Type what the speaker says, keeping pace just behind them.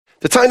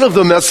The title of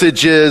the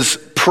message is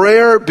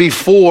Prayer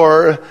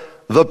Before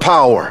the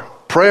Power.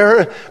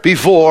 Prayer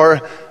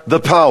Before the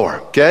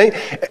Power, okay?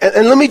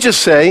 And let me just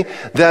say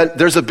that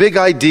there's a big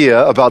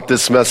idea about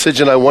this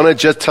message, and I want to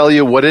just tell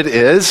you what it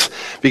is,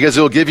 because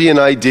it will give you an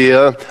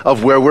idea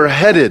of where we're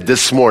headed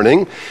this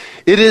morning.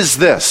 It is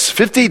this: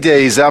 50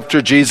 days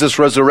after Jesus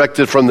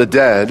resurrected from the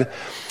dead,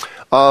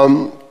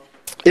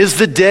 is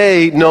the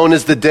day known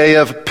as the day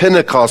of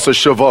Pentecost, or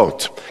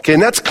Shavuot. Okay,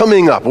 and that's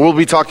coming up. We'll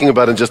be talking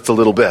about it in just a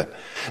little bit.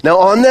 Now,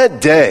 on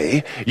that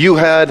day, you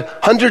had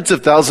hundreds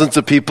of thousands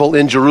of people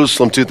in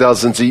Jerusalem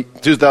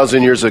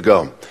 2,000 years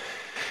ago.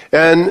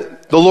 And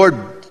the Lord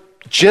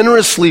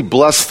generously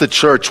blessed the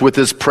church with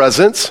his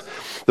presence.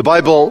 The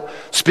Bible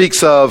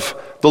speaks of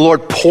the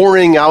Lord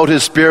pouring out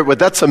his Spirit, but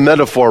that's a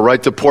metaphor,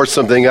 right? To pour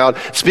something out.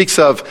 It speaks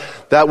of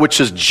that which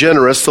is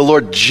generous. The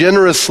Lord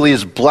generously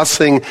is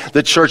blessing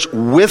the church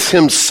with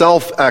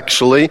himself,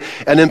 actually,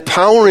 and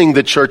empowering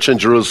the church in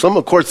Jerusalem.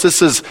 Of course,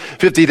 this is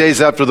 50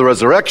 days after the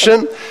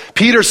resurrection.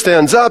 Peter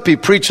stands up, he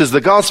preaches the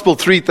gospel.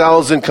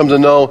 3,000 come to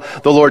know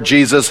the Lord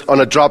Jesus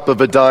on a drop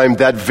of a dime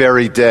that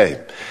very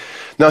day.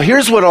 Now,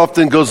 here's what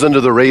often goes under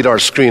the radar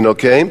screen,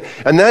 okay?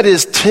 And that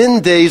is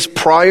 10 days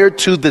prior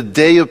to the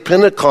day of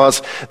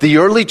Pentecost, the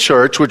early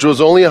church, which was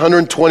only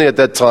 120 at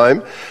that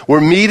time, were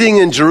meeting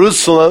in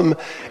Jerusalem,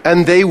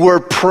 and they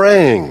were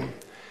praying.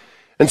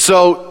 And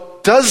so,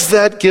 does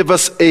that give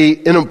us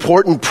an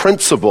important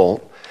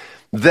principle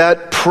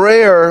that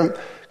prayer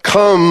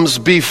comes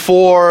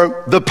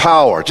before the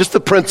power? Just the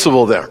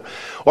principle there.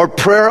 Or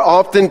prayer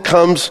often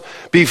comes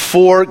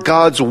before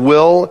God's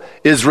will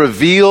is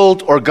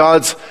revealed, or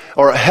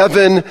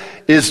heaven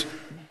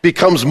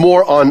becomes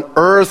more on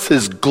earth,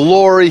 his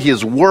glory,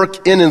 his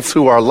work in and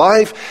through our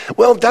life.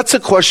 Well, that's a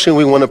question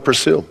we want to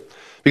pursue.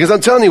 Because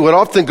I'm telling you, what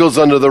often goes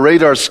under the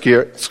radar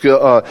screen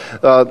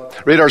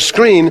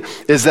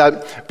is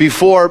that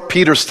before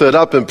Peter stood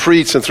up and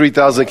preached and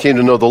 3,000 came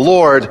to know the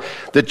Lord,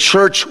 the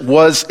church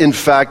was in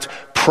fact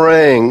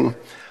praying.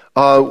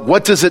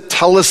 What does it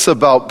tell us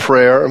about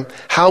prayer?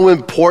 How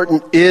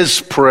important is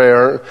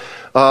prayer?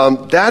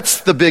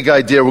 That's the big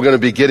idea we're going to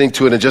be getting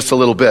to it in just a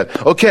little bit.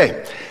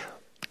 Okay,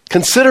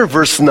 consider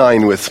verse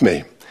 9 with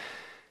me.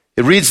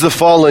 It reads the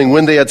following: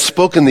 when they had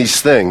spoken these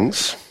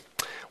things,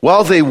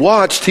 while they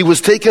watched, he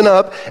was taken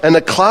up, and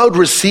a cloud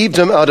received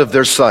him out of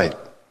their sight.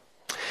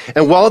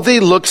 And while they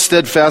looked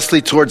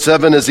steadfastly towards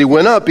heaven as he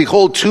went up,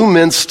 behold, two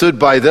men stood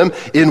by them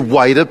in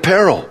white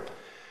apparel,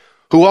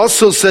 who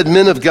also said,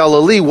 Men of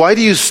Galilee, why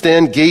do you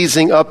stand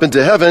gazing up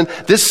into heaven?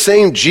 This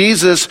same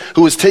Jesus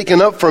who was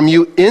taken up from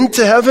you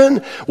into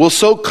heaven will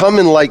so come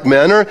in like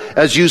manner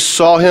as you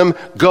saw him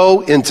go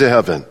into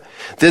heaven.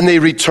 Then they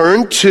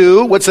returned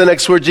to, what's the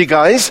next word, you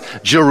guys?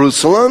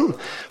 Jerusalem,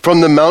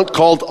 from the mount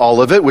called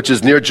Olivet, which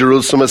is near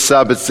Jerusalem, a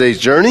Sabbath day's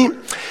journey.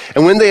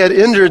 And when they had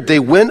entered, they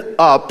went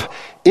up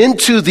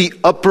into the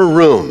upper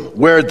room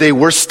where they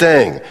were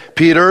staying.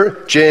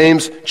 Peter,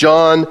 James,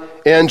 John,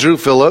 Andrew,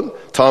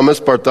 Philip, Thomas,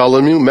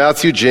 Bartholomew,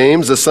 Matthew,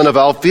 James, the son of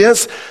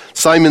Alphaeus,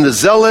 Simon the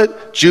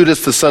Zealot,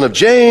 Judas, the son of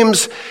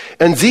James.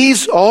 And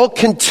these all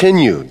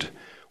continued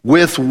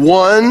with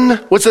one,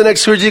 what's the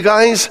next word, you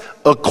guys?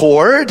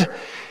 Accord.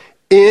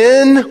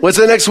 In, what's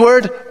the next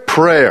word?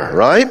 Prayer,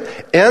 right?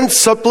 And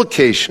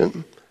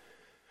supplication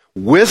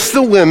with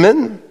the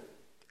women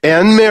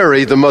and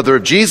Mary, the mother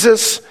of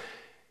Jesus,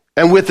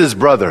 and with his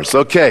brothers.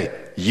 Okay,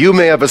 you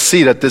may have a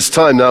seat at this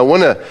time. Now, I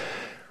want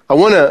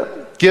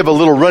to give a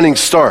little running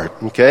start,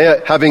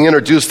 okay? Having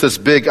introduced this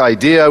big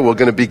idea, we're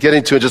going to be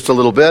getting to it in just a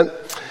little bit.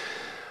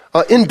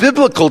 In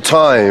biblical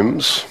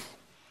times,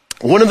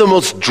 one of the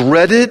most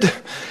dreaded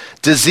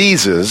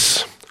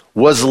diseases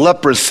was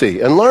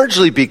leprosy, and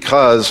largely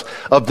because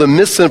of the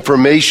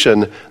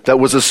misinformation that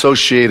was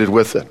associated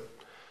with it.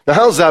 Now,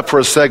 how's that for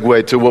a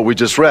segue to what we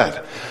just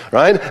read,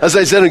 right? As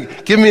I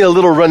said, give me a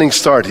little running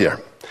start here.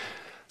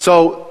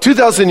 So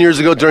 2,000 years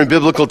ago during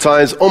biblical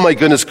times, oh my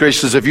goodness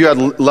gracious, if you had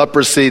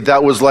leprosy,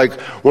 that was like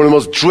one of the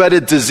most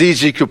dreaded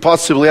diseases you could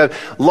possibly have,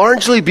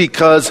 largely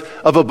because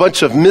of a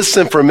bunch of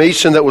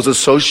misinformation that was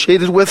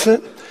associated with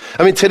it.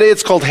 I mean, today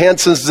it's called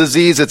Hansen's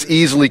disease. It's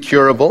easily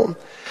curable.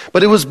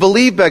 But it was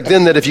believed back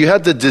then that if you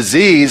had the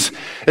disease,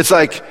 it's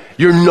like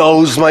your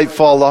nose might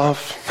fall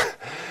off.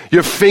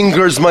 Your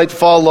fingers might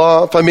fall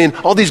off. I mean,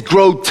 all these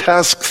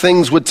grotesque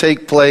things would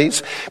take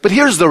place. But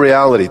here's the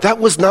reality. That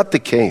was not the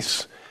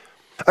case.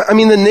 I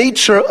mean, the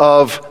nature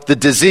of the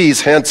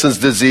disease, Hansen's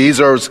disease,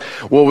 or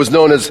what was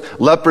known as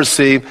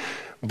leprosy,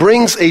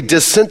 brings a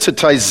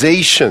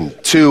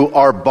desensitization to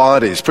our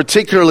bodies,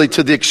 particularly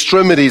to the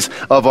extremities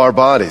of our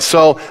bodies.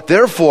 So,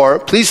 therefore,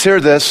 please hear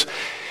this.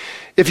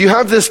 If you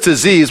have this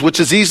disease, which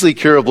is easily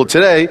curable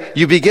today,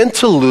 you begin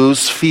to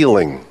lose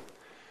feeling.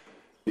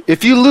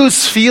 If you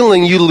lose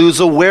feeling, you lose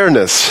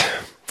awareness.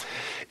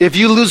 If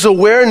you lose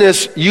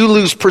awareness, you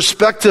lose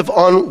perspective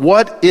on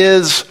what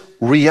is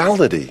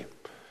reality.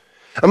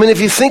 I mean,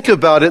 if you think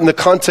about it in the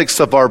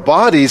context of our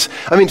bodies,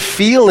 I mean,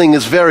 feeling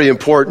is very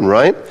important,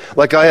 right?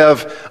 Like I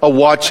have a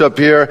watch up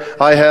here.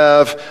 I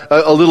have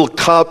a little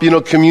cup,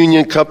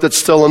 communion cup that's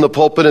still in the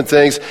pulpit and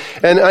things.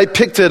 And I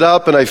picked it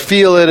up and I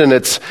feel it and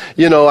it's,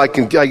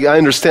 I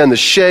understand the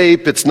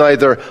shape. It's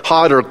neither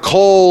hot or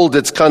cold.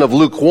 It's kind of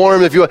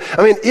lukewarm, if you will.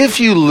 I mean, if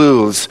you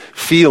lose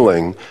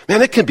feeling,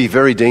 man, it can be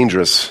very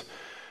dangerous.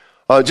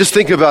 Just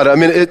think about it. I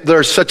mean,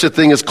 there's such a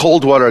thing as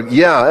cold water.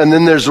 Yeah, and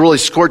then there's really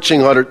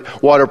scorching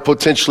water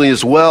potentially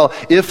as well.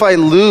 If I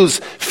lose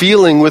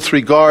feeling with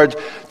regard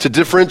to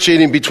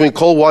differentiating between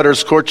cold water,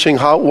 scorching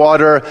hot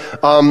water,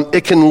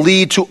 it can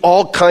lead to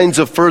all kinds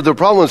of further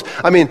problems.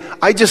 I mean,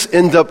 I just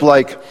end up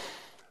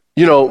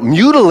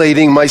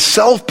mutilating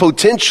myself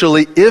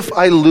potentially if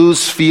I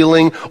lose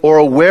feeling or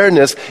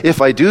awareness. If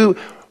I do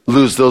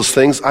lose those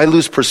things, I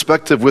lose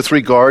perspective with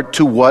regard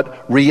to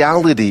what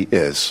reality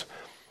is.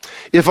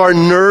 If our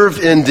nerve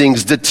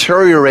endings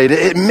deteriorate,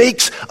 it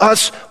makes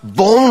us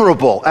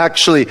vulnerable,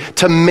 actually,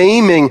 to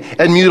maiming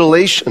and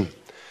mutilation.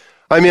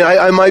 I mean,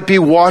 I might be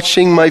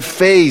washing my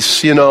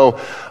face,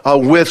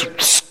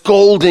 with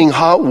scalding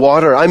hot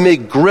water. I may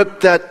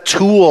grip that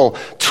tool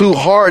too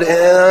hard,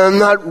 and I'm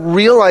not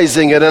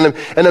realizing it, and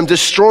I'm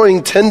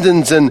destroying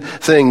tendons and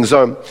things.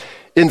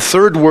 In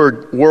third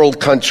world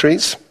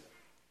countries,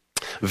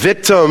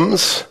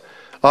 victims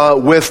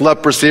with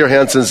leprosy or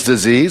Hansen's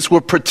disease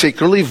were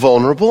particularly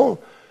vulnerable.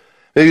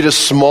 Maybe to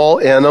small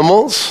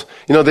animals.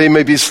 They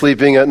may be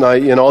sleeping at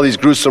night, all these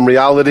gruesome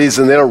realities,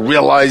 and they don't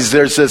realize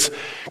there's this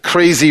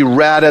crazy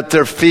rat at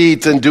their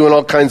feet and doing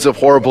all kinds of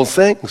horrible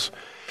things.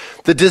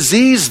 The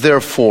disease,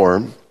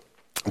 therefore,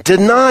 did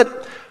not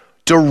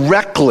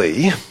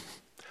directly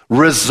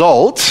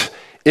result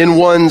in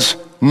one's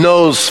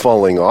nose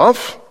falling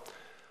off,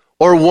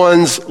 or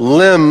one's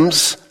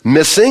limbs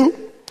missing,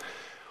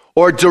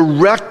 or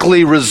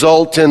directly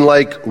result in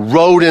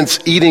rodents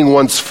eating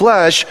one's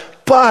flesh,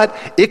 but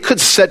it could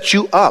set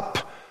you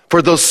up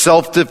for those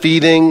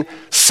self-defeating,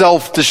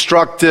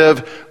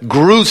 self-destructive,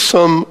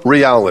 gruesome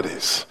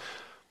realities.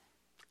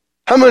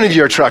 How many of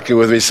you are tracking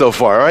with me so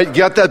far? All right,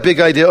 got that big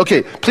idea?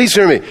 Okay, please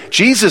hear me.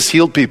 Jesus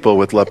healed people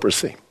with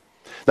leprosy.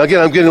 Now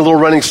again, I'm getting a little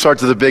running start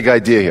to the big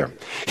idea here.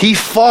 He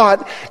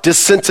fought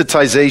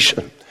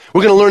desensitization.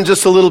 We're going to learn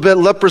just a little bit.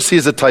 Leprosy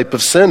is a type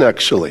of sin,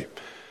 actually.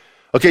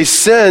 Okay,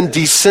 sin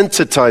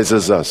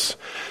desensitizes us.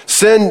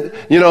 Sin,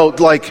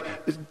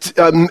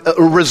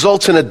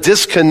 results in a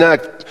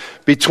disconnect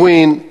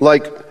between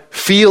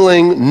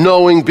feeling,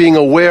 knowing, being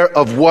aware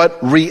of what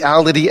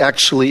reality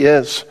actually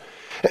is.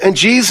 And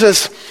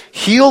Jesus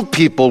healed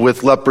people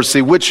with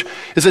leprosy, which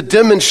is a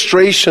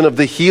demonstration of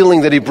the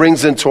healing that he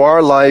brings into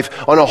our life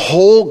on a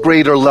whole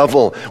greater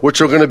level,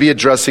 which we're going to be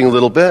addressing a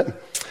little bit.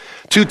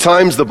 2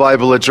 times the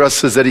Bible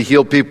addresses that he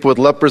healed people with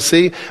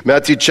leprosy.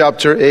 Matthew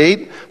chapter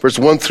 8, verse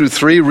 1 through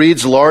 3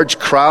 reads, large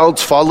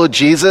crowds followed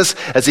Jesus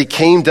as he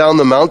came down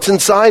the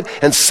mountainside,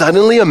 and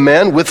suddenly a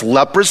man with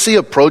leprosy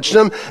approached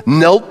him,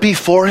 knelt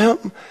before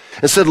him,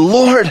 and said,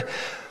 Lord,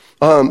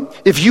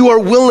 if you are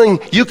willing,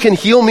 you can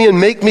heal me and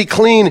make me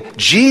clean.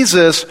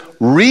 Jesus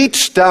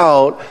reached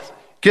out,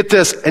 get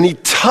this, and he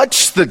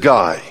touched the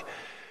guy.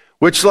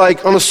 Which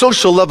on a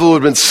social level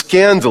would have been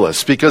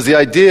scandalous, because the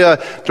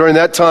idea during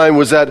that time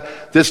was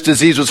that this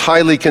disease was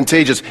highly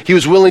contagious. He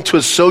was willing to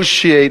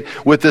associate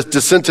with this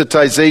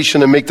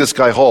desensitization and make this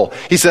guy whole.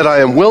 He said, I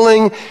am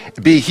willing,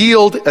 be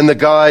healed, and the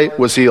guy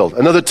was healed.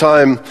 Another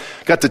time,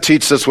 got to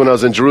teach this when I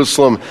was in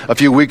Jerusalem a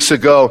few weeks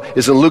ago,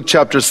 is in Luke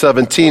chapter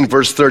 17,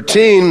 verse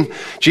 13.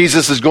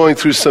 Jesus is going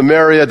through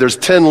Samaria. There's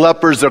 10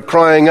 lepers. They're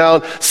crying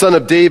out, Son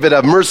of David,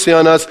 have mercy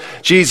on us.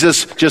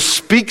 Jesus just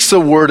speaks a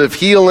word of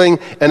healing,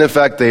 and in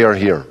fact, they are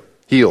here,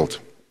 healed.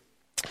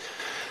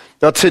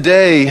 Now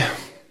today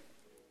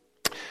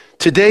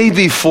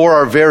before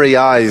our very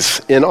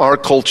eyes in our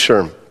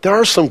culture, there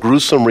are some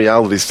gruesome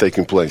realities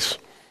taking place.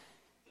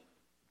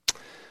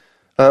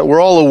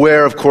 We're all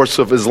aware, of course,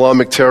 of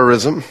Islamic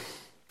terrorism.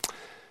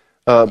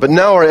 But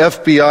now our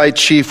FBI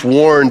chief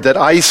warned that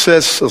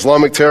ISIS,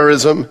 Islamic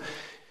terrorism,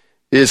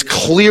 is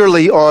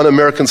clearly on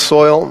American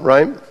soil,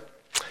 right?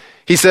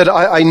 He said,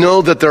 I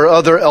know that there are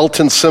other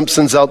Elton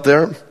Simpsons out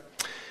there.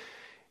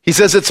 He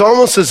says it's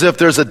almost as if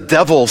there's a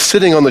devil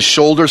sitting on the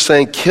shoulder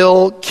saying,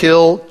 kill,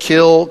 kill,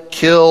 kill,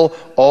 kill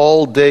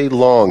all day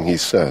long, he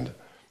said.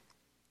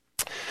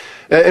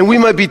 And we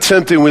might be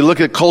tempted when we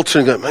look at culture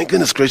and go, my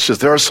goodness gracious,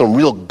 there are some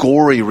real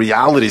gory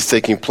realities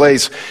taking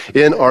place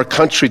in our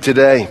country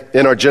today,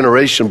 in our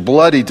generation,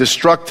 bloody,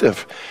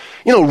 destructive.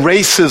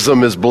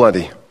 Racism is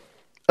bloody.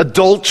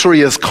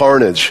 Adultery is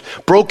carnage.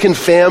 Broken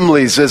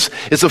families is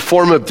a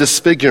form of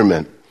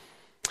disfigurement.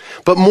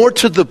 But more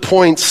to the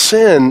point,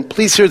 sin,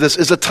 please hear this,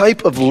 is a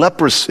type of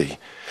leprosy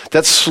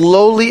that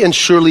slowly and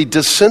surely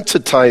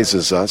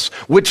desensitizes us,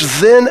 which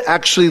then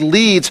actually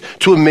leads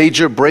to a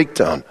major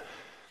breakdown.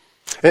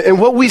 And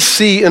what we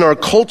see in our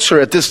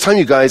culture at this time,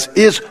 you guys,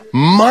 is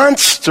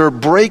monster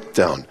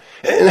breakdown.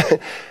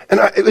 And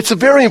it's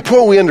very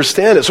important we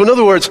understand it. So in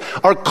other words,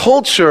 our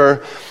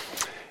culture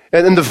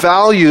and the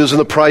values and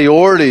the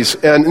priorities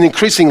and an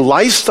increasing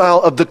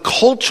lifestyle of the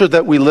culture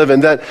that we live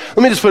in. That, let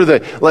me just put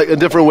it like a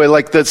different way,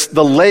 like that's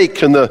the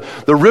lake and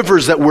the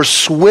rivers that we're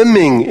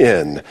swimming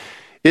in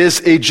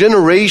is a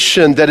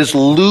generation that is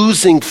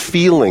losing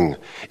feeling,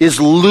 is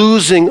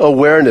losing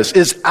awareness,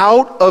 is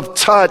out of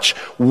touch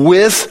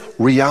with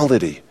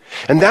reality.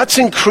 And that's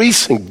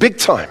increasing big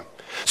time.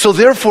 So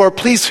therefore,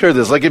 please hear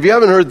this. Like if you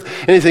haven't heard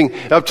anything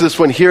up to this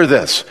point, hear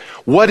this.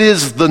 What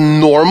is the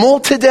normal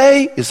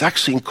today is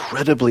actually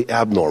incredibly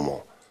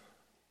abnormal.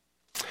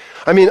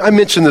 I mean, I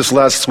mentioned this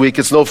last week.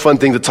 It's no fun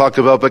thing to talk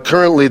about, but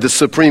currently the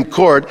Supreme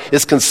Court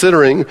is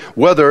considering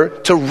whether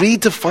to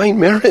redefine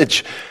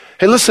marriage.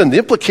 Hey, listen, the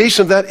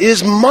implication of that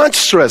is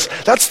monstrous.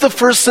 That's the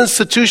first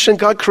institution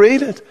God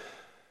created.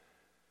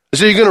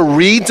 So you're going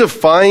to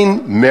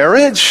redefine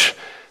marriage?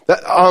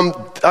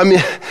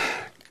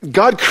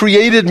 God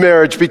created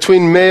marriage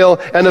between male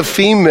and a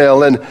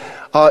female, and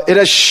it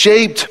has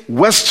shaped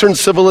Western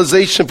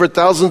civilization for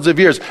thousands of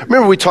years.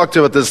 Remember, we talked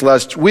about this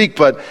last week,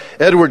 but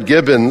Edward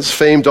Gibbons,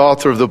 famed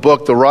author of the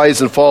book, The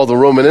Rise and Fall of the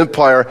Roman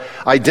Empire,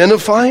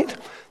 identified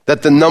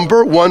that the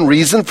number one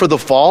reason for the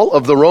fall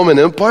of the Roman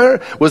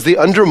Empire was the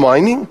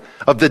undermining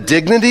of the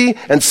dignity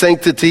and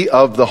sanctity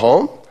of the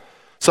home.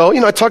 So,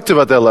 I talked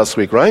about that last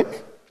week, right?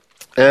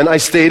 And I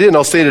stated, and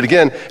I'll state it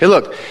again, hey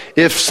look,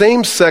 if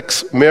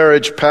same-sex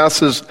marriage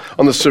passes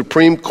on the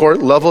Supreme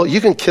Court level,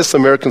 you can kiss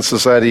American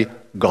society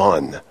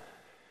gone.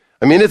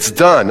 I mean, it's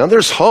done. Now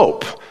there's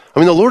hope. I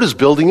mean, the Lord is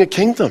building a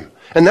kingdom,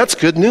 and that's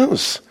good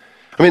news.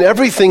 I mean,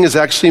 everything is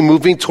actually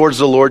moving towards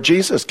the Lord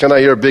Jesus. Can I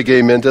hear a big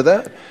amen to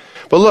that?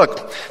 But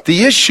look,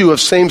 the issue of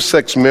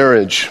same-sex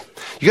marriage,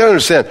 you got to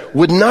understand,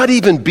 would not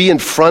even be in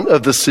front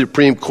of the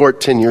Supreme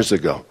Court 10 years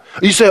ago.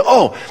 You say,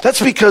 oh,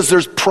 that's because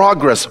there's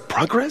progress.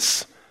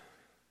 Progress?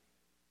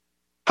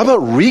 How about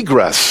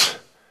regress?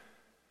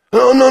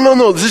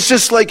 No. This is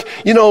just like,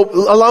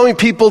 allowing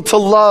people to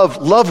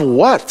love. Love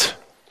what?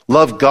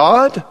 Love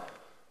God?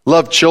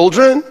 Love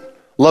children?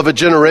 Love a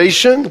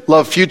generation?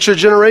 Love future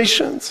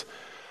generations?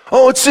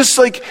 Oh, it's just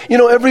like,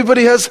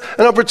 everybody has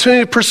an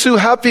opportunity to pursue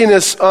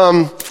happiness.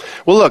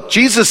 Well, look,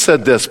 Jesus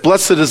said this,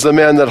 blessed is the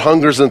man that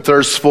hungers and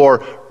thirsts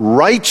for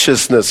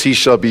righteousness, he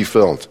shall be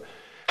filled.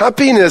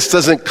 Happiness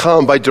doesn't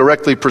come by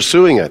directly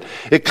pursuing it.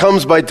 It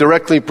comes by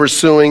directly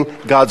pursuing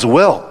God's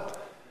will.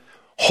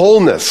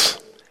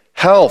 Wholeness,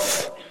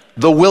 health,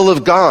 the will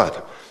of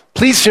God.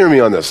 Please hear me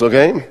on this,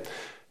 okay?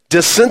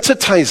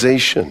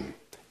 Desensitization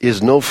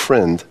is no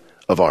friend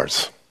of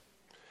ours.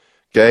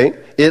 Okay?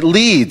 It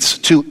leads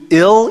to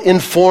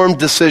ill-informed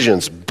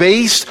decisions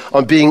based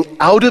on being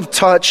out of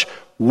touch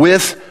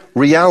with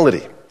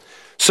reality.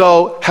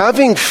 So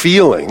having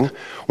feeling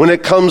when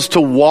it comes to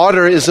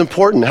water is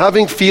important.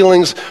 Having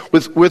feelings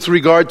with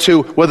regard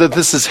to whether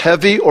this is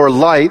heavy or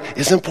light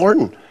is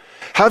important.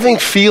 Having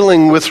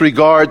feeling with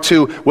regard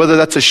to whether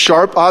that's a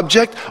sharp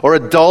object or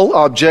a dull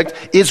object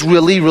is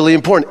really, really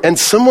important. And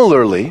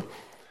similarly,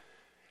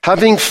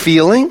 having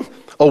feeling,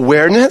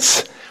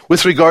 awareness,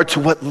 with regard to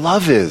what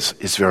love is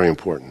very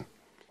important.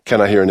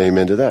 Can I hear an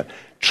amen to that?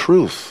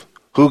 Truth,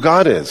 who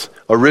God is,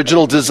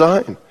 original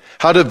design,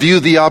 how to view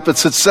the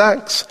opposite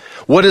sex,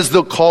 what is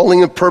the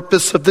calling and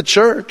purpose of the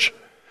church,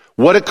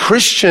 what a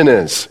Christian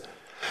is.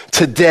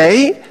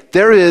 Today,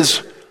 there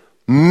is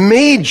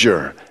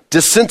major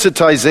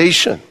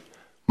desensitization,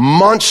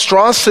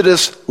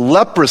 monstrositous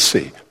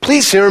leprosy.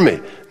 Please hear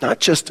me, not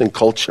just in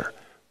culture,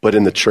 but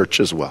in the church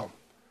as well.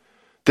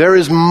 There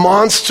is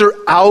monster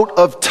out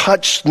of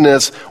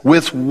touchness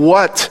with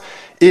what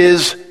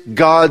is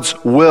God's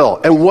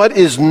will. And what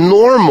is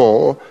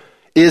normal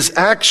is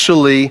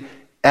actually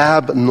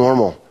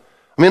abnormal.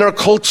 I mean, our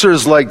culture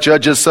is like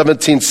Judges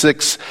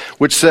 17:6,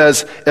 which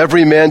says,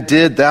 every man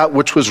did that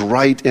which was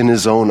right in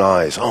his own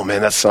eyes. Oh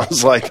man, that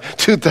sounds like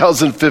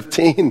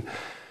 2015.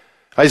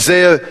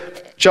 Isaiah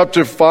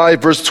chapter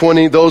 5, verse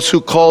 20, those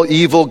who call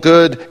evil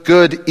good,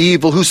 good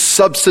evil, who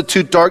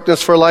substitute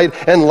darkness for light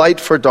and light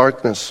for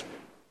darkness.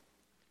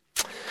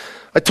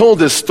 I told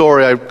this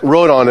story, I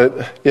wrote on it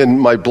in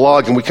my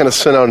blog, and we kind of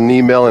sent out an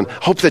email, and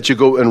hope that you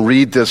go and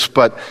read this,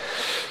 but I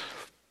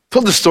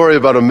told the story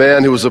about a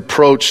man who was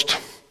approached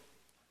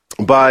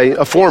by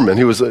a foreman.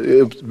 He was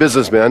a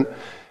businessman,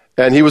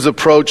 and he was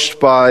approached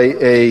by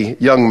a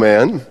young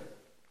man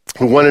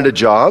who wanted a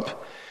job,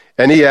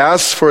 and he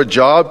asked for a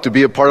job to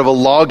be a part of a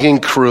logging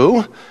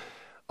crew.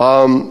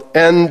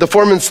 And the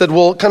foreman said,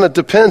 well, it kind of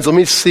depends. Let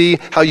me see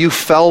how you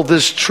fell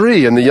this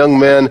tree. And the young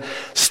man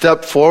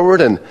stepped forward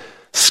and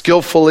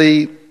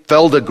skillfully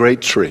felled a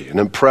great tree. And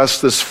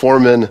impressed, this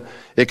foreman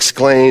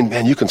exclaimed,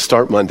 man, you can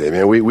start Monday,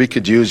 man. We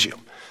could use you.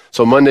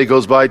 So Monday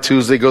goes by,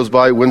 Tuesday goes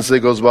by, Wednesday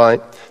goes by,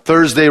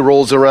 Thursday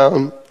rolls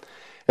around.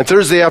 And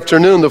Thursday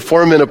afternoon, the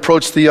foreman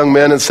approached the young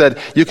man and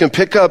said, you can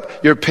pick up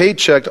your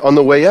paycheck on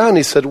the way out. And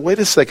he said, wait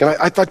a second,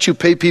 I thought you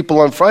pay people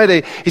on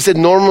Friday. He said,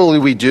 normally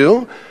we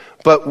do,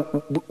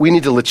 but we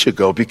need to let you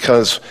go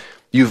because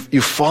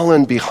you've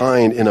fallen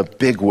behind in a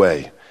big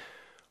way.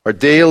 Our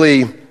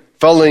daily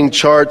Felling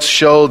charts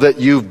show that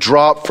you've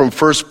dropped from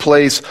first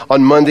place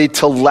on Monday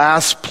to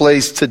last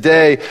place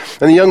today.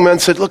 And the young man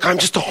said, look, I'm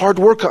just a hard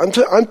worker.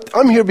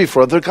 I'm here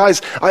before other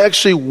guys. I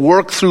actually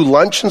work through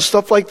lunch and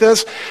stuff like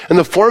this. And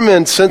the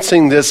foreman,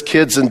 sensing this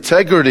kid's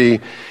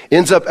integrity,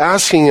 ends up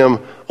asking him,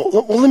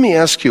 well, let me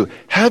ask you,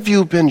 have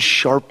you been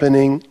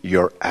sharpening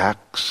your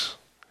axe?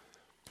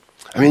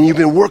 I mean, you've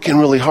been working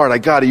really hard. I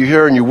got it. You're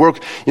here and you work,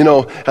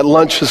 at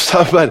lunch and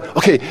stuff. But,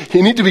 okay,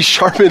 you need to be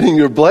sharpening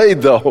your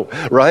blade, though,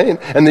 right?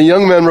 And the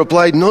young man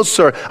replied, no,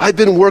 sir, I've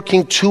been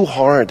working too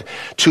hard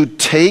to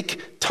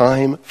take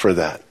time for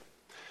that.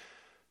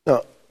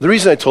 Now, the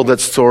reason I told that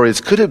story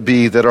is, could it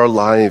be that our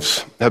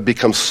lives have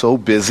become so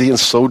busy and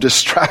so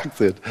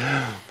distracted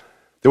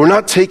that we're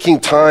not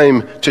taking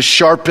time to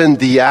sharpen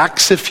the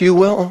axe, if you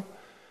will?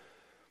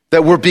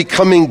 That we're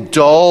becoming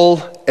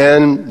dull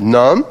and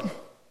numb?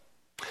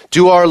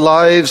 Do our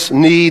lives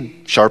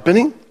need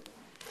sharpening?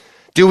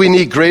 Do we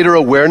need greater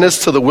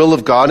awareness to the will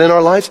of God in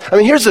our lives? I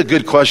mean, here's a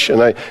good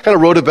question. I kind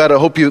of wrote about it. I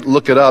hope you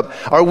look it up.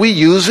 Are we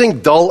using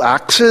dull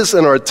axes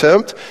in our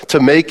attempt to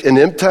make an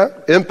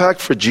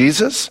impact for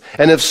Jesus?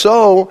 And if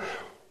so,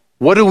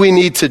 what do we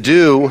need to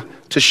do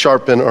to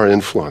sharpen our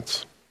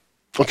influence?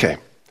 Okay.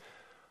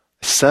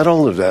 I said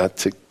all of that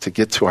to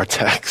get to our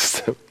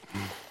text.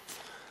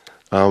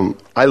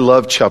 I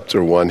love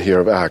chapter 1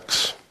 here of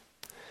Acts.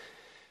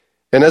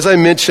 And as I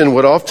mentioned,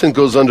 what often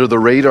goes under the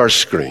radar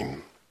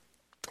screen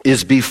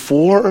is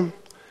before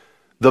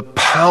the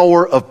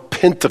power of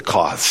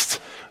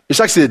Pentecost. It's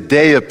actually the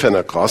day of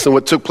Pentecost and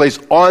what took place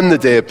on the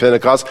day of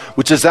Pentecost,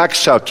 which is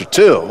Acts chapter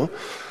 2.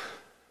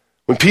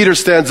 When Peter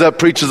stands up,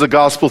 preaches the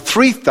gospel,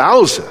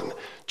 3,000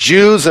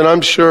 Jews, and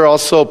I'm sure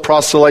also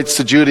proselytes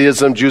to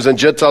Judaism, Jews and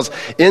Gentiles,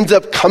 end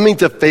up coming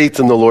to faith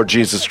in the Lord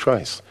Jesus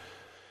Christ.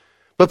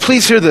 But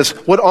please hear this.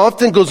 What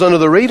often goes under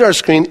the radar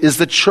screen is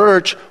the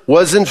church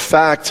was in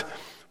fact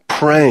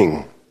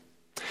praying.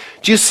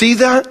 Do you see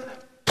that?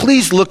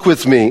 Please look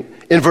with me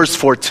in verse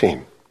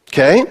 14.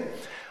 Okay?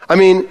 I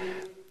mean,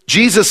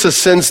 Jesus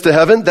ascends to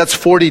heaven. That's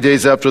 40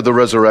 days after the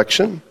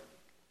resurrection.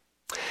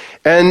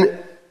 And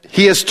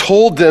he has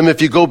told them,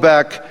 if you go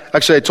back,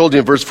 actually I told you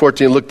in verse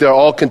 14, look, they'll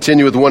all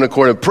continue with one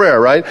accord in prayer,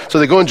 right? So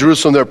they go in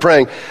Jerusalem, they're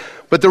praying.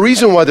 But the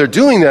reason why they're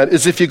doing that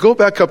is if you go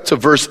back up to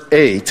verse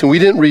 8, and we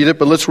didn't read it,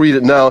 but let's read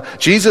it now.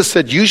 Jesus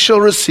said, you shall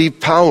receive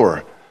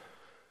power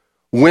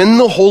when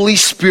the Holy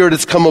Spirit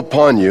has come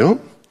upon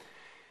you,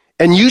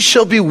 and you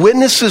shall be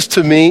witnesses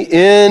to me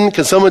in,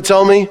 can someone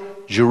tell me?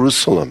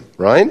 Jerusalem,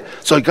 right?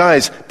 So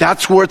guys,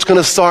 that's where it's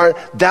going to start.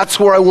 That's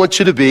where I want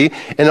you to be,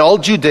 in all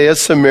Judea,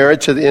 Samaria,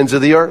 to the ends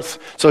of the earth.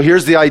 So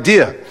here's the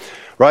idea,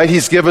 right?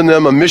 He's given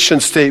them a mission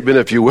statement,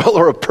 if you will,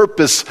 or a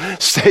purpose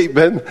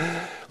statement.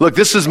 Look,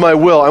 this is my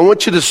will. I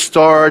want you to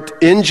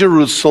start in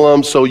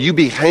Jerusalem, so you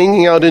be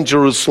hanging out in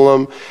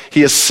Jerusalem.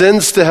 He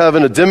ascends to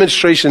heaven, a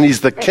demonstration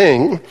he's the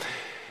king.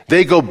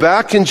 They go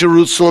back in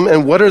Jerusalem,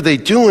 and what are they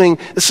doing?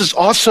 This is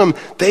awesome.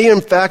 They, in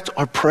fact,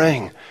 are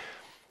praying.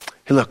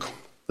 Hey, look,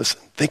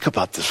 listen, think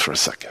about this for a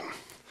second.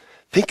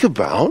 Think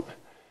about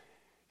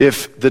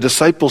if the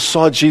disciples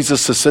saw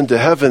Jesus ascend to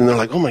heaven, and they're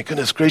like, oh my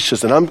goodness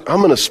gracious, and I'm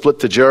going to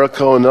split to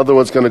Jericho, another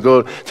one's going to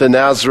go to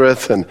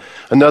Nazareth, and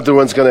another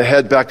one's going to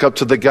head back up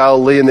to the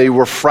Galilee, and they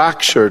were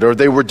fractured, or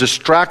they were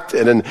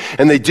distracted, and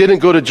they didn't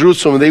go to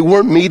Jerusalem, and they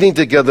weren't meeting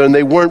together, and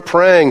they weren't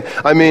praying.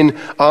 I mean,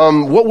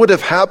 what would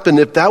have happened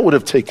if that would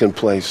have taken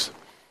place?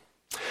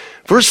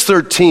 Verse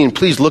 13,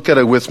 please look at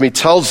it with me,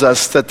 tells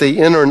us that they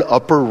enter an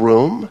upper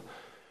room,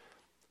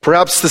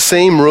 perhaps the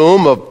same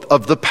room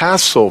of the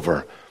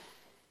Passover,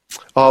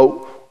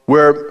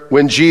 where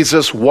when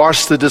Jesus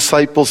washed the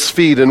disciples'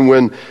 feet and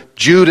when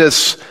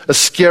Judas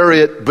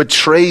Iscariot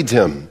betrayed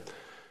him.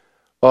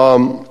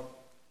 And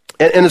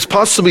it's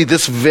possibly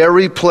this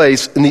very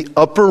place in the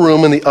upper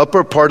room, in the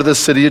upper part of the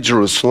city of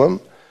Jerusalem.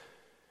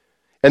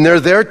 And they're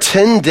there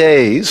 10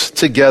 days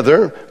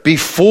together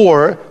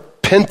before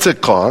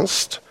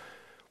Pentecost,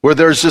 where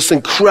there's this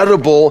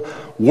incredible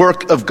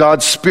work of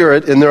God's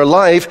Spirit in their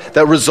life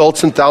that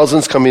results in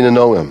thousands coming to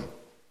know him.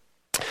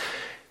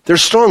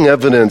 There's strong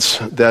evidence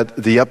that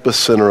the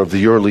epicenter of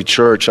the early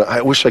church,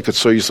 I wish I could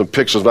show you some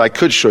pictures, but I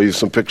could show you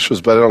some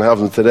pictures, but I don't have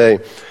them today,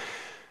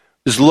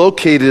 is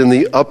located in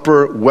the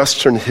upper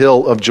western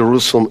hill of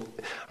Jerusalem.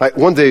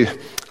 One day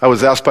I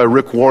was asked by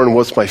Rick Warren,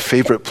 what's my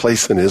favorite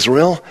place in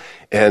Israel?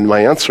 And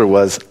my answer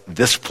was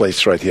this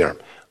place right here,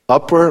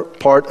 upper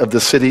part of the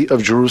city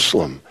of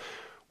Jerusalem,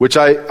 which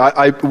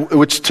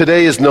which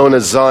today is known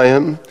as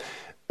Zion,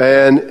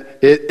 and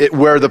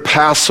where the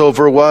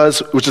Passover was,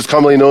 which is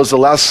commonly known as the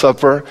Last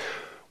Supper,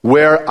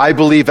 where I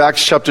believe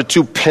Acts chapter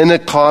 2,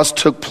 Pentecost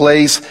took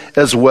place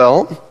as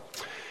well.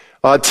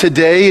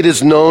 Today it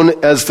is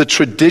known as the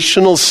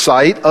traditional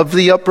site of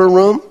the upper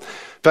room.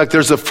 In fact,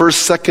 there's a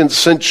 1st, 2nd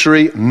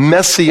century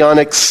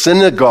Messianic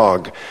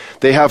synagogue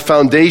they have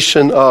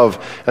foundation of,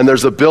 and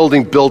there's a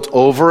building built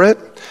over it.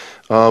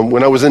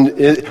 When I was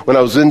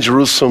in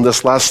Jerusalem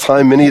this last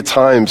time, many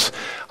times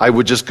I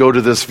would just go to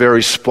this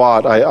very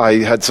spot. I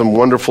had some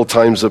wonderful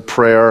times of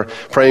prayer,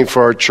 praying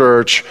for our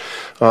church,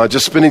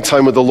 just spending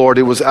time with the Lord.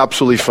 It was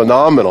absolutely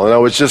phenomenal. And I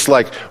was just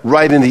like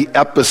right in the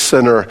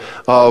epicenter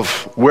of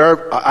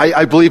where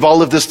I believe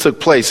all of this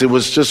took place. It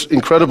was just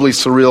incredibly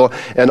surreal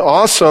and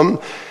awesome.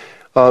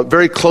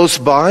 Very close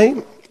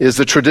by is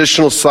the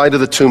traditional site of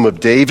the tomb of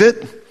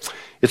David.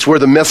 It's where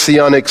the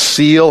messianic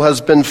seal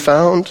has been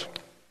found.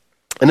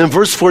 And in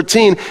verse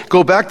 14,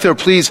 go back there,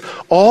 please.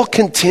 All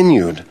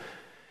continued.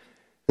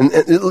 And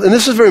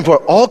this is very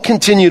important. All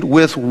continued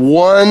with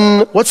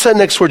one, what's that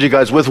next word, you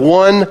guys? With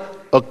one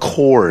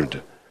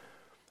accord.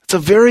 It's a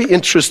very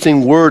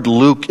interesting word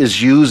Luke is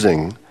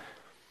using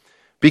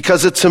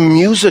because it's a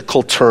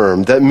musical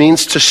term that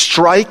means to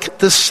strike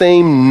the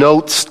same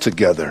notes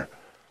together.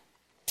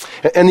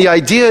 And the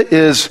idea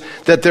is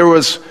that there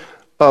was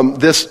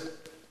this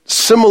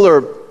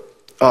similar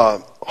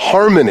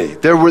harmony.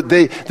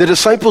 The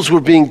disciples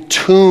were being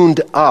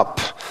tuned up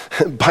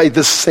by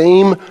the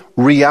same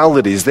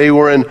realities. They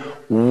were in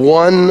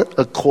one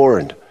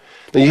accord.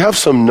 Now you have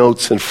some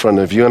notes in front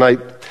of you, and I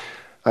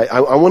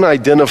want to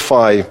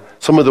identify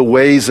some of the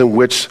ways in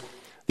which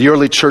the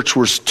early church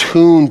was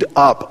tuned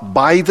up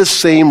by the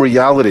same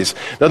realities.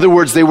 In other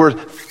words, they were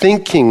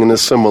thinking in a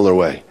similar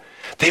way.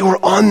 They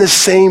were on the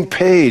same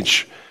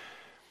page.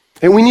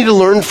 And we need to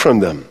learn from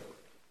them.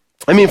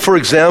 I mean, for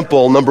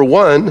example, number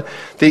one,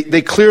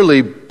 they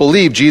clearly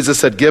believed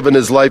Jesus had given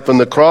his life on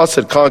the cross,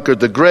 had conquered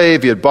the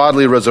grave, he had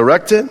bodily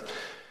resurrected.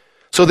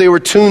 So they were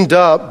tuned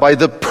up by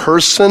the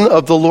person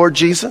of the Lord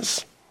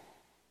Jesus.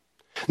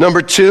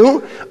 Number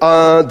two,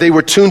 they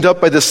were tuned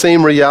up by the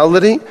same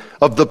reality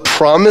of the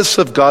promise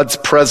of God's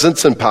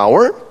presence and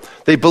power.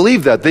 They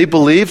believed that. They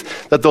believed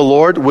that the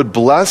Lord would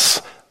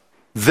bless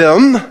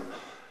them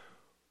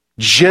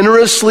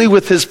generously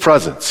with his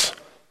presence,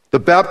 the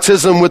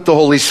baptism with the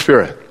Holy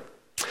Spirit.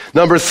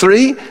 Number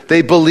three,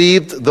 they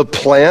believed the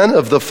plan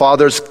of the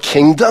Father's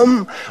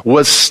kingdom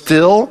was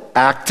still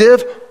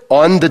active,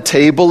 on the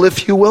table,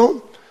 if you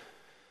will.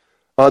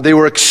 They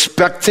were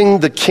expecting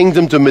the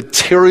kingdom to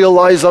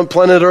materialize on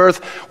planet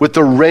Earth with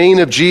the reign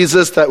of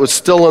Jesus that was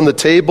still on the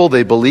table.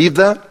 They believed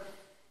that.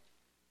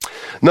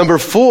 Number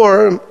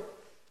four,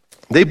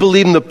 they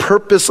believed in the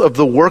purpose of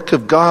the work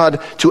of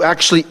God to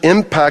actually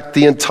impact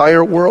the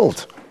entire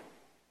world.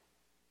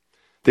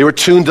 They were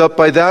tuned up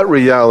by that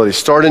reality.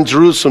 Start in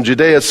Jerusalem,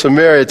 Judea,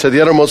 Samaria, to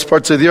the uttermost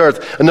parts of the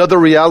earth. Another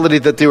reality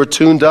that they were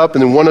tuned up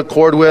and in one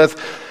accord with,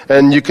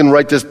 and you can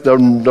write this, the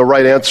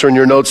right answer in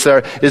your notes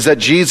there, is that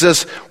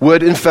Jesus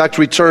would in fact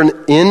return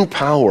in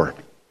power,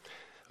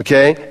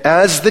 okay,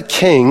 as the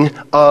king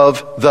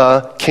of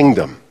the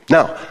kingdom.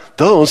 Now,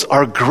 those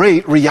are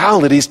great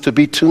realities to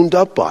be tuned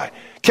up by.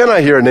 Can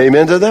I hear an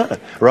amen to that,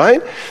 right?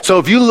 So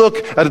if you look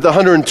at the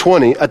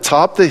 120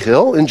 atop the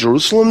hill in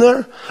Jerusalem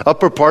there,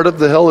 upper part of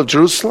the hill of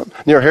Jerusalem,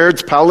 near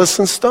Herod's palace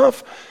and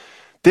stuff,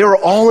 they were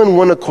all in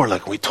one accord.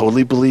 Like, we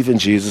totally believe in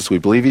Jesus. We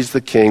believe he's the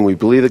king. We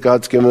believe that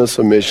God's given us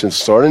a mission.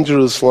 Start in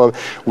Jerusalem.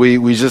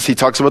 He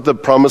talks about the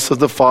promise of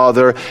the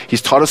Father.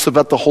 He's taught us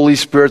about the Holy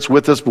Spirit's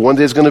with us, but one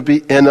day he's going to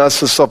be in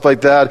us and stuff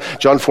like that.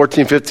 John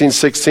 14, 15,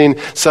 16,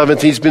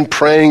 17. He's been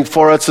praying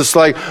for us. It's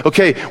like,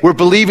 okay, we're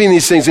believing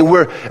these things. And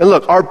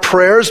look, our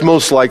prayers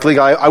most likely,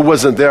 I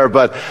wasn't there,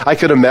 but I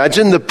could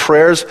imagine the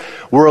prayers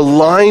were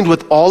aligned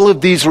with all of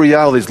these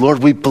realities.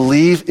 Lord, we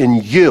believe in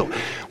you.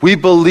 We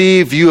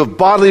believe you have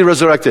bodily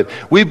resurrected.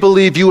 We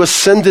believe you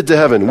ascended to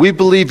heaven. We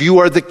believe you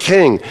are the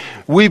king.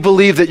 We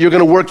believe that you're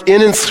going to work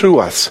in and through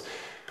us.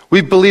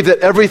 We believe that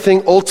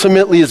everything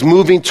ultimately is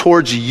moving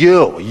towards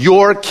you.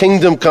 Your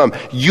kingdom come.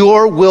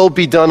 Your will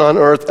be done on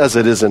earth as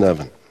it is in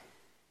heaven.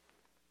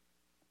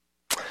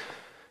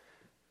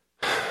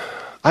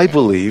 I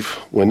believe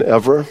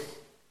whenever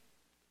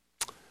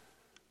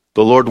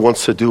the Lord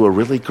wants to do a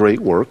really great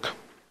work,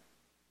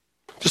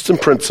 just in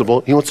principle,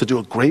 he wants to do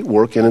a great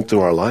work in and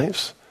through our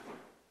lives.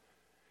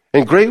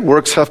 And great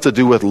works have to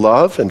do with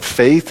love and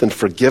faith and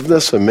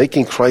forgiveness and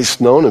making Christ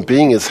known and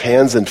being his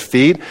hands and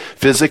feet,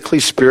 physically,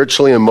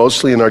 spiritually, and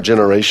mostly in our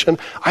generation.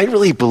 I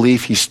really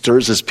believe he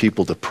stirs his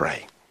people to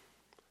pray.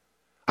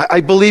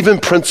 I believe in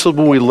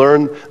principle we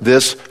learn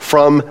this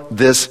from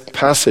this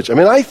passage. I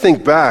mean, I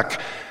think back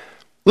a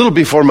little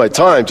before my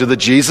time to the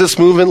Jesus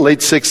movement,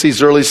 late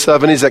 60s, early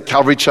 70s, that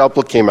Calvary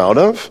Chapel came out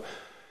of.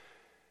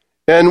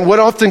 And what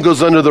often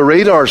goes under the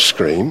radar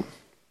screen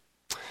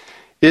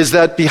is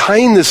that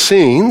behind the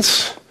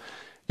scenes,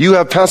 you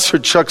have Pastor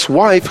Chuck's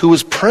wife who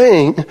was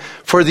praying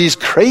for these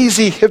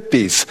crazy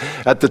hippies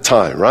at the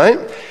time, right?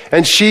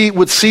 And she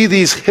would see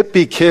these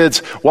hippie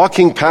kids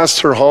walking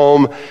past her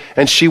home,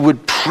 and she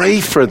would pray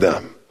for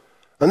them.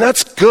 And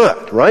that's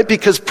good, right?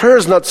 Because prayer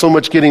is not so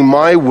much getting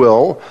my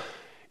will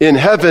in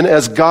heaven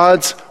as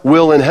God's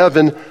will in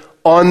heaven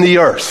on the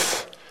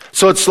earth.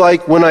 So it's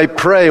like when I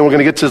pray, and we're going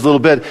to get to this a little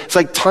bit, it's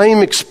like time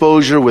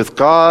exposure with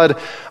God.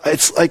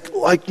 It's like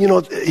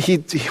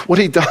what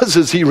he does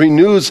is he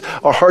renews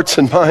our hearts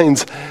and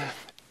minds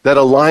that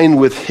align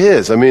with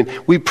his. I mean,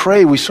 we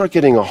pray, we start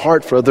getting a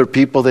heart for other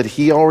people that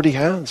he already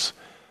has.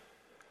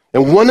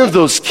 And one of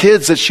those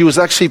kids that she was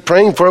actually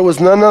praying for was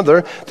none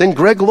other than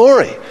Greg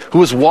Laurie, who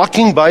was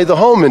walking by the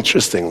home,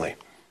 interestingly.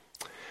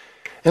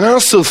 And I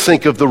also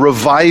think of the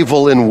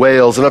revival in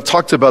Wales, and I've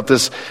talked about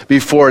this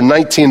before in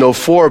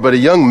 1904, but a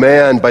young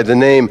man by the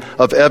name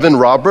of Evan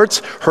Roberts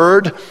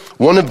heard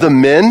one of the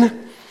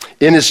men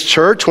in his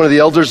church, one of the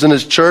elders in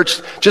his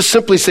church, just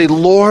simply say,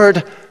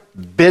 "Lord,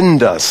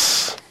 bend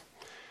us."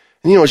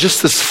 And it's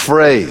just this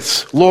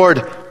phrase,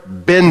 "Lord,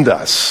 bend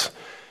us."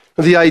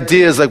 The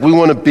idea is like we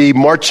want to be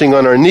marching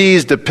on our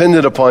knees,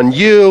 dependent upon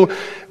you.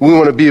 We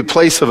want to be a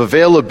place of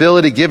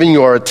availability, giving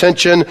you our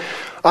attention.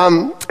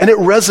 And it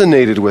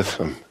resonated with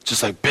him.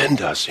 Just like,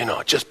 bend us,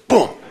 just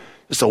boom.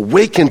 Just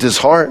awakened his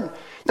heart.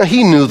 Now,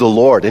 he knew the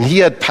Lord, and he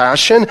had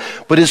passion,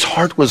 but his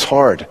heart was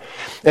hard.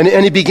 And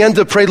he began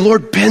to pray,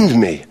 "Lord, bend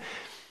me."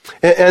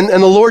 And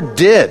the Lord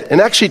did,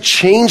 and actually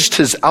changed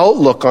his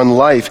outlook on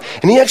life.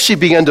 And he actually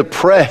began to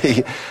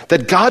pray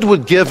that God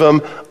would give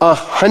him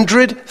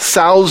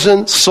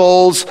 100,000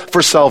 souls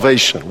for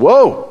salvation.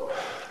 Whoa.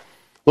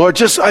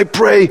 Lord, I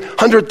pray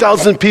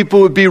 100,000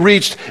 people would be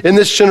reached in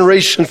this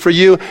generation for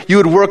you. You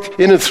would work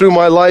in and through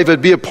my life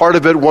and be a part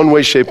of it one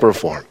way, shape, or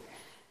form.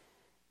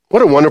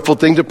 What a wonderful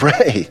thing to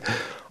pray.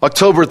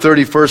 October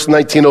 31st,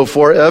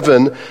 1904,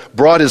 Evan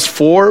brought his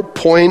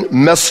 4-point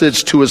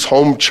message to his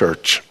home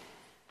church.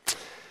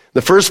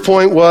 The first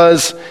point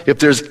was, if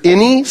there's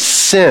any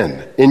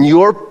sin in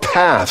your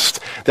past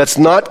that's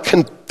not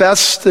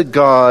confessed to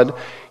God,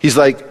 he's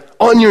like,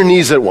 on your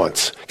knees at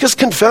once. Just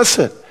confess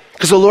it.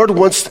 Because the Lord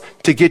wants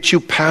to get you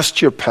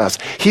past your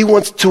past. He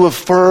wants to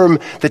affirm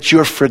that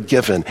you're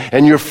forgiven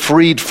and you're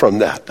freed from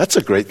that. That's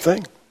a great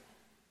thing.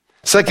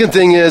 Second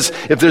thing is,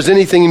 if there's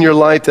anything in your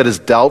life that is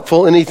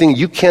doubtful, anything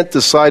you can't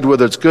decide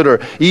whether it's good or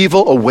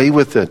evil, away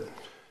with it.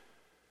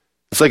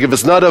 It's like if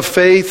it's not of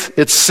faith,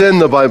 it's sin,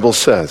 the Bible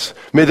says.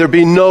 May there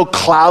be no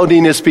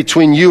cloudiness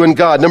between you and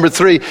God. Number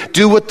 3,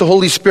 do what the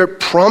Holy Spirit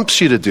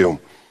prompts you to do.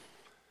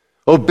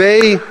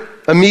 Obey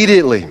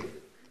immediately,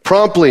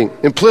 promptly,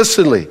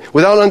 implicitly,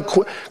 with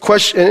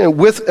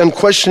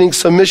unquestioning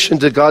submission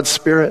to God's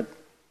Spirit.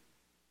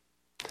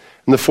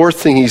 And the fourth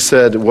thing he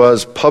said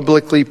was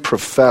publicly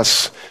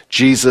profess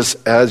Jesus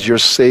as your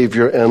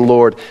Savior and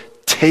Lord.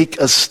 Take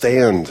a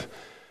stand.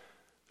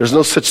 There's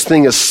no such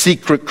thing as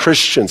secret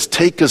Christians.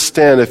 Take a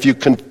stand. If you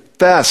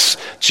confess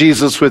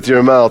Jesus with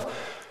your mouth,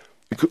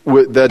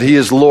 that he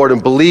is Lord,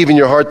 and believe in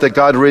your heart that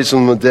God raised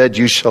him from the dead,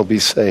 you shall be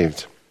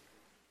saved.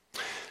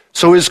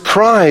 So his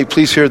cry,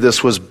 please hear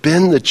this, was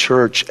bend the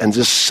church and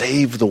just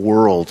save the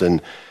world.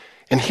 And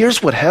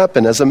here's what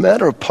happened. As a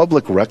matter of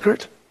public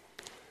record,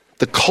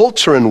 the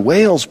culture in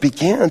Wales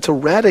began to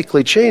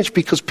radically change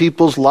because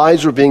people's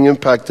lives were being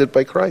impacted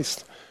by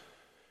Christ.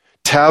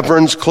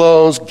 Taverns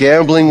closed,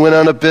 gambling went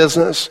out of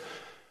business,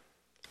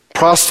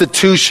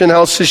 prostitution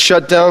houses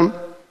shut down.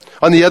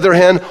 On the other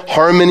hand,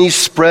 harmony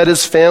spread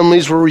as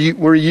families were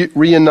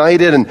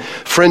reunited and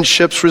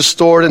friendships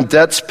restored and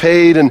debts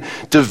paid and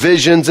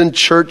divisions in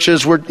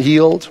churches were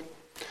healed.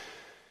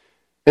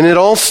 And it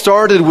all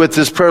started with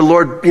this prayer,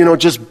 Lord,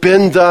 just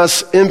bend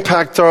us,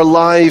 impact our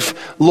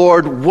life.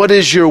 Lord, what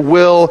is your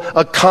will?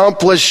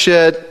 Accomplish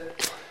it.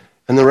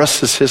 And the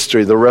rest is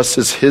history. The rest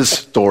is his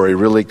story,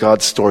 really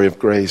God's story of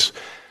grace.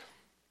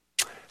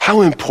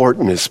 How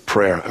important is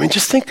prayer? I mean,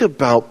 just think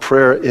about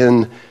prayer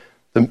in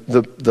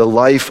the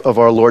life of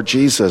our Lord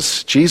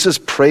Jesus. Jesus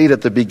prayed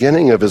at the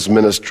beginning of his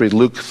ministry,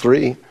 Luke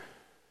 3.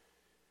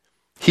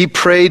 He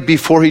prayed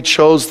before he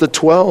chose the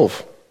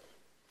 12.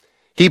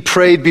 He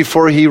prayed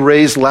before he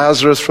raised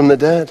Lazarus from the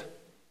dead.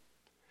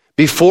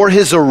 Before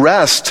his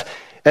arrest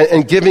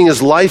and giving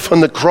his life on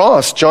the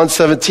cross, John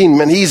 17,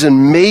 man, he's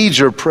in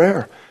major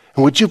prayer.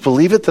 And would you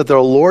believe it that the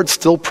Lord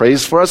still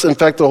prays for us? In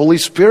fact, the Holy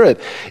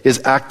Spirit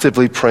is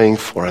actively praying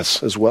for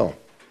us as well.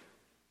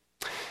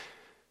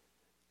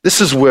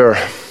 This is where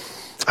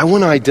I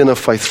want to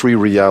identify 3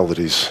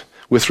 realities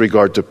with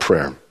regard to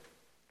prayer.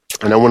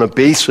 And I want to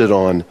base it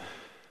on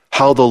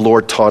how the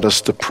Lord taught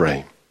us to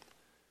pray.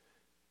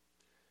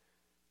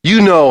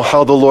 You know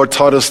how the Lord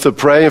taught us to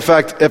pray. In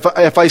fact,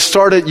 if I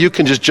start it, you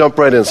can just jump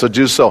right in, so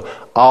do so.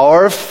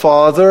 Our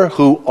Father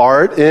who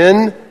art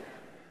in,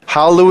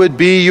 hallowed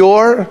be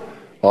your,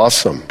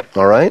 awesome,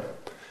 all right?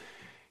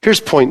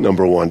 Here's point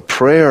number 1.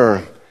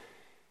 Prayer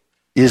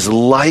is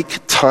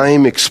like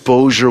time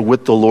exposure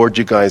with the Lord,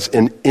 you guys,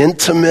 an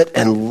intimate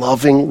and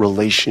loving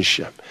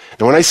relationship.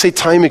 And when I say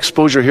time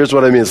exposure, here's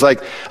what I mean. It's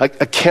like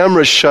a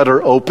camera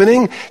shutter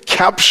opening,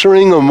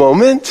 capturing a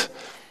moment.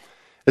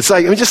 It's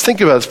like, just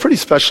think about it. It's pretty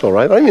special,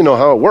 right? I don't even know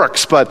how it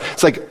works, but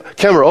it's like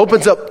camera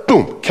opens up,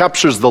 boom,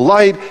 captures the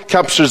light,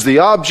 captures the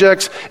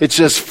objects. It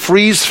just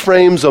freeze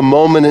frames a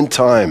moment in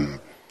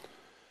time,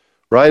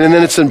 right? And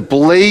then it's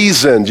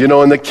emblazoned,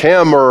 in the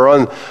camera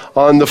or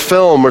on the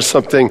film or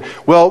something.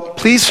 Well,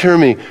 please hear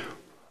me.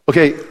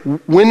 Okay,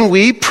 when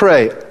we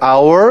pray,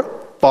 our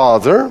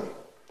Father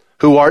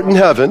who art in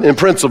heaven, in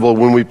principle,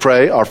 when we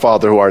pray, our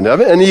Father who art in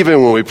heaven, and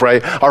even when we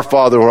pray, our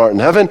Father who art in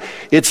heaven,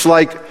 it's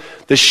like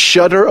the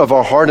shutter of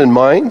our heart and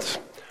mind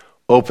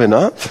open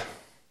up.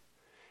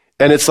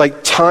 And it's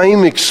like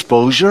time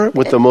exposure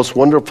with the most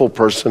wonderful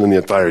person in the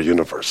entire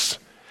universe.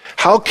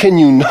 How can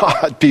you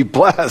not be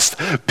blessed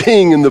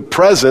being in the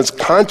presence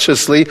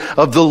consciously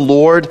of the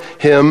Lord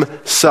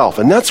himself?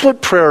 And that's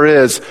what prayer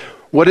is.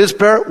 What is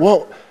prayer?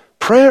 Well,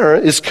 prayer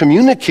is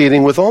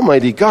communicating with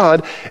Almighty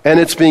God,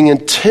 and it's being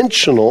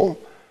intentional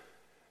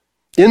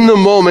in the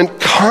moment,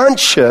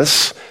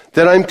 conscious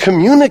that I'm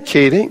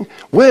communicating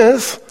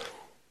with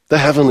the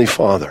Heavenly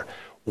Father.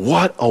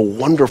 What a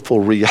wonderful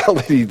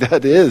reality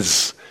that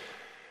is.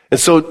 And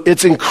so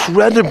it's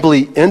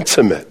incredibly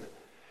intimate.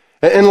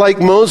 And like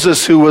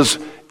Moses, who was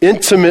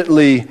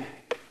intimately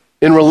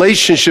in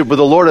relationship with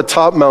the Lord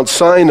atop Mount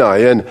Sinai,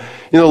 and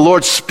the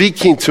Lord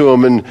speaking to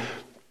him and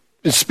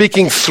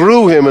speaking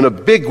through him in a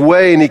big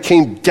way, and he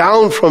came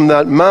down from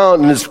that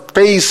mountain, and his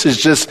face is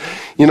just,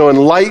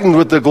 enlightened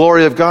with the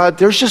glory of God.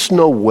 There's just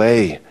no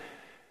way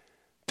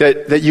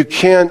that you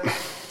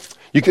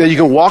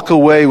can walk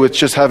away with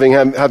just having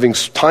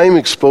time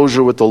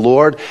exposure with the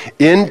Lord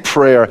in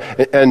prayer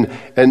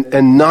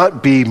and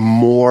not be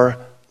more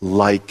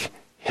like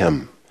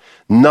him,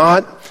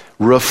 not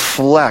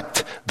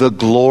reflect the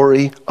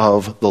glory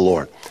of the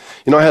Lord.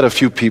 I had a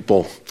few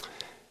people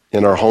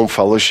in our home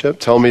fellowship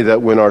tell me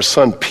that when our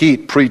son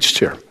Pete preached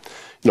here,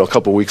 a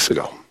couple weeks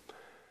ago,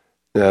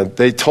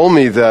 they told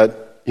me that,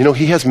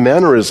 he has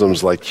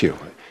mannerisms like you.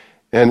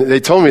 And they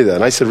told me that.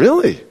 And I said,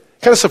 really?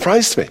 Kind of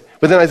surprised me.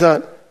 But then I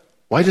thought,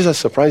 why does that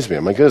surprise me?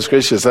 My goodness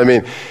gracious. I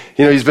mean,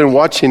 he's been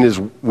watching his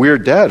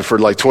weird dad for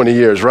like 20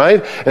 years,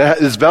 right?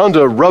 And it's bound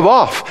to rub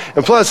off.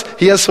 And plus,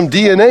 he has some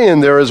DNA in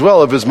there as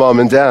well of his mom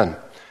and dad.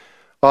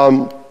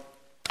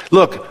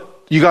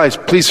 Look, you guys,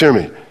 please hear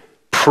me.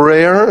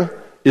 Prayer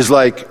is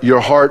like your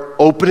heart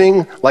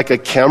opening like a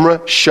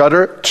camera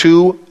shutter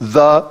to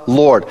the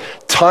Lord.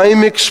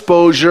 Time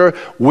exposure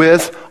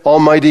with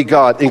Almighty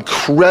God.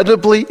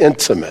 Incredibly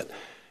intimate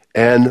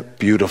and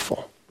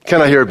beautiful.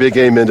 Can I hear a big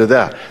amen to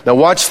that? Now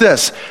watch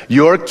this.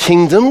 Your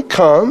kingdom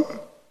come,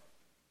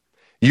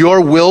 your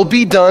will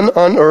be done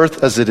on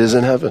earth as it is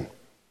in heaven.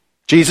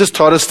 Jesus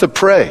taught us to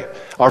pray.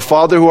 Our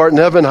Father who art in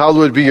heaven,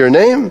 hallowed be your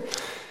name.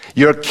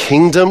 Your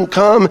kingdom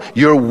come,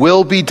 your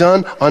will be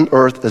done on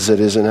earth as it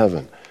is in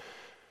heaven.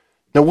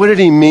 Now, what did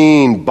he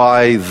mean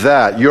by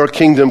that? Your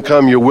kingdom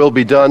come, your will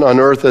be done on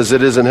earth as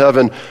it is in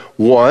heaven.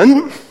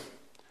 One,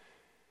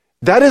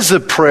 that is a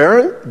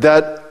prayer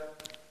that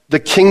the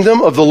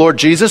kingdom of the Lord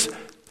Jesus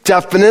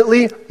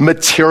definitely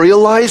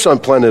materialized on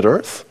planet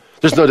earth.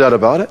 There's no doubt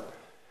about it.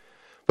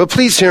 But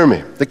please hear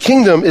me. The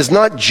kingdom is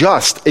not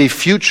just a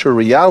future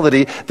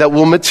reality that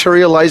will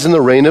materialize in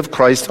the reign of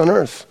Christ on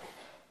earth.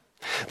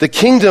 The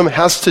kingdom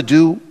has to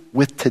do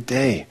with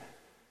today.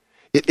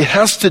 It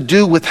has to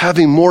do with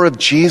having more of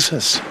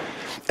Jesus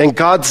and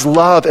God's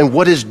love and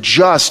what is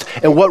just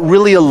and what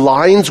really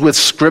aligns with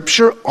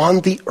Scripture on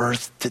the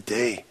earth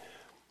today.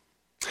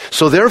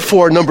 So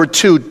therefore, number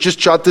 2, just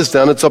jot this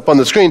down, it's up on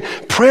the screen.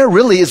 Prayer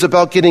really is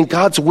about getting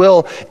God's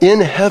will in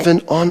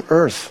heaven on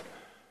earth.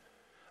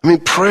 I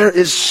mean, prayer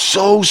is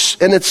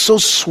it's so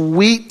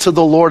sweet to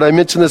the Lord. I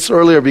mentioned this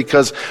earlier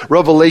because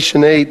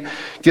Revelation 8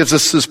 gives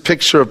us this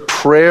picture of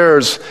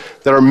prayers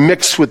that are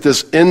mixed with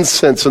this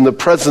incense in the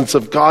presence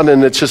of God,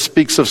 and it just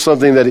speaks of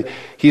something that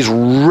he's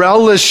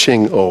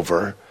relishing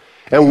over.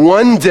 And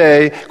one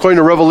day, according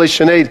to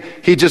Revelation 8,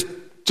 he just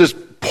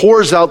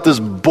pours out this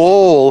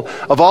bowl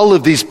of all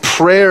of these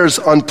prayers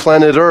on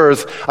planet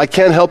earth. I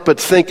can't help but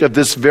think of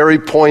this very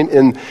point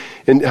in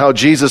how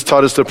Jesus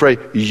taught us to pray.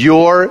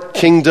 Your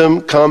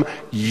kingdom come,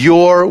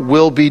 your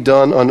will be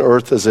done on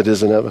earth as it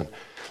is in heaven.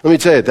 Let me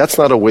tell you, that's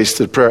not a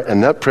wasted prayer,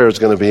 and that prayer is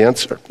going to be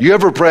answered. You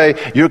ever pray,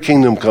 your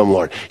kingdom come,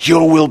 Lord,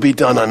 your will be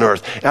done on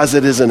earth as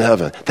it is in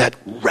heaven. That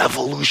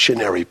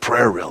revolutionary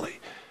prayer, really,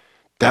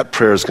 that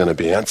prayer is going to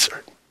be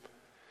answered.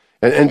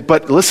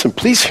 But listen,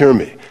 please hear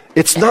me.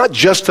 It's not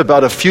just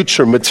about a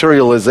future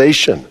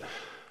materialization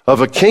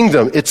of a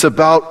kingdom. It's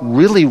about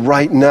really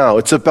right now.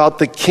 It's about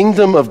the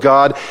kingdom of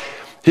God,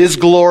 His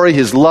glory,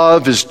 His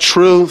love, His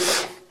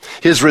truth,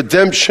 His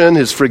redemption,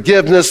 His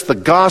forgiveness, the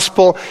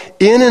gospel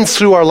in and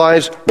through our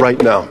lives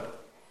right now.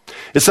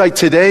 It's like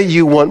today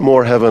you want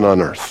more heaven on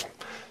earth.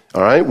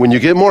 All right? When you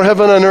get more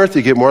heaven on earth,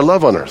 you get more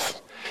love on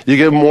earth. You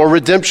get more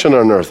redemption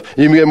on earth.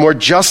 You get more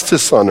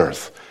justice on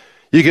earth.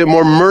 You get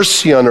more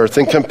mercy on earth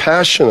and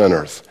compassion on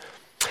earth.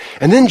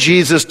 And then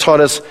Jesus taught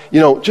us,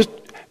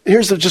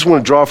 just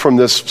want to draw from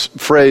this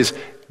phrase,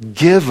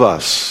 give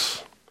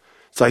us.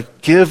 It's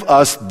like, give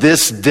us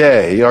this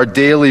day our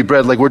daily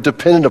bread, like we're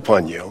dependent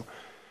upon you.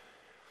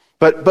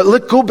 But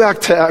go back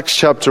to Acts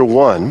chapter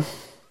 1.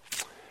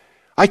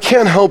 I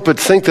can't help but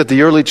think that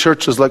the early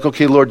church was like,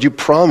 okay, Lord, you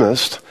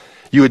promised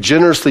you would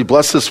generously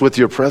bless us with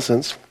your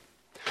presence.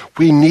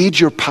 We need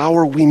your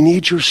power. We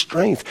need your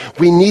strength.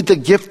 We need the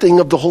gifting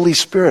of the Holy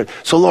Spirit.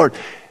 So Lord,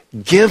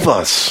 give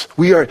us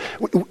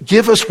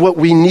what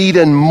we need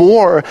and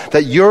more,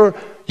 that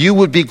you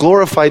would be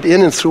glorified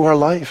in and through our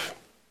life.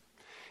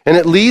 And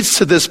it leads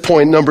to this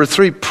point, number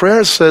 3.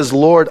 Prayer says,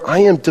 Lord, I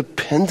am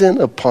dependent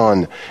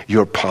upon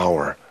your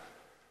power.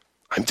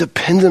 I'm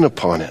dependent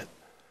upon it.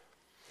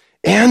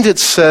 And it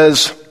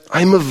says,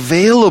 I'm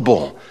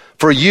available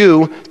for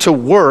you to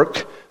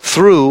work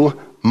through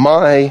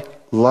my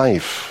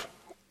life.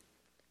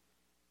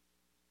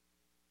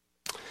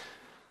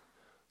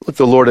 Look,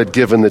 the Lord had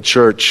given the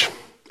church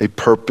a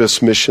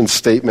purpose, mission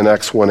statement,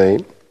 Acts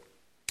 1:8.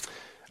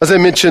 As I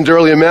mentioned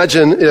earlier,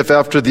 imagine if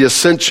after the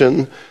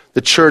ascension,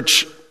 the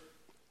church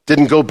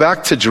didn't go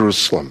back to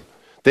Jerusalem.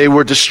 They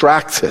were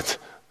distracted.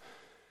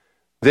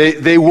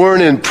 They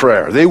weren't in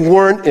prayer. They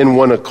weren't in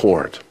one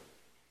accord.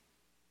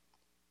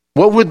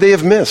 What would they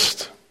have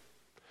missed?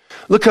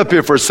 Look up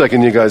here for a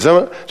second, you guys.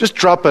 Just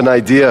drop an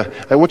idea.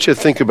 I want you to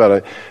think about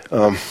it.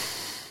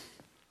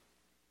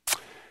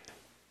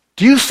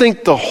 Do you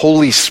think the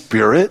Holy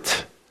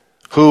Spirit,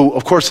 who,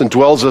 of course,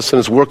 indwells us and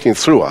is working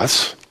through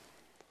us,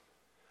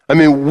 I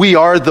mean, we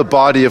are the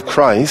body of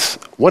Christ.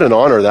 What an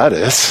honor that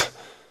is.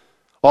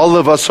 All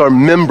of us are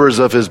members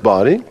of his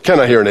body. Can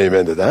I hear an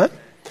amen to that?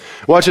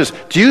 Watch this.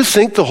 Do you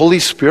think the Holy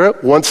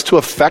Spirit wants to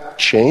affect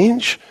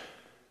change?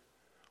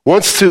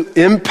 Wants to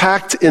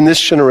impact in this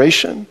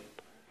generation?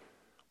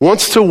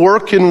 Wants to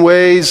work in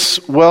ways,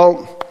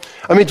 well,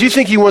 I mean, do you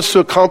think he wants to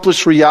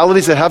accomplish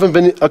realities that haven't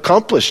been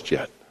accomplished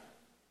yet?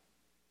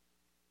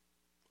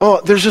 Oh,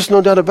 there's just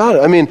no doubt about it.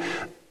 I mean,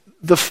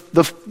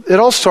 it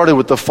all started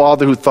with the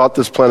Father who thought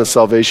this plan of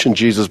salvation.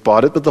 Jesus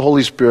bought it, but the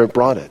Holy Spirit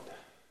brought it.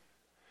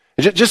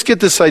 And just get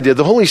this idea.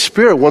 The Holy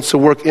Spirit wants to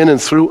work in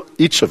and through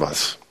each of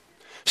us.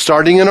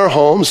 Starting in our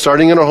home,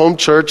 starting in our home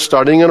church,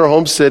 starting in our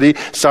home city,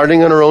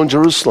 starting in our own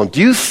Jerusalem.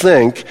 Do you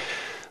think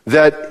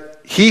that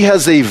he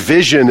has a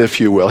vision, if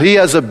you will? He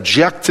has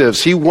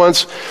objectives he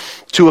wants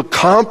to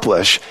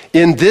accomplish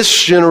in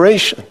this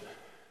generation.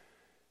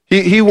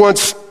 He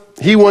wants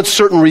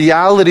certain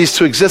realities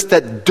to exist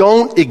that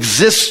don't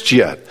exist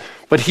yet,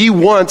 but he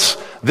wants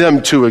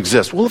them to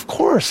exist. Well, of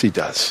course he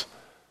does.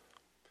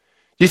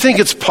 Do you think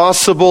it's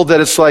possible that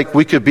it's like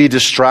we could be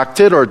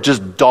distracted or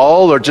just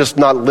dull or just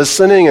not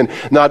listening and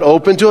not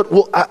open to it?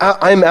 Well,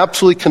 I'm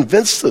absolutely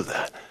convinced of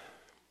that.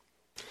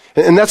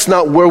 And that's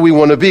not where we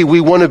want to be. We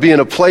want to be in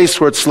a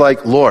place where it's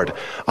like, Lord,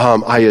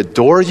 I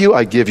adore you.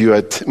 I give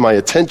you my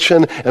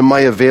attention and my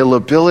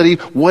availability.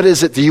 What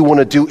is it that you want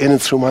to do in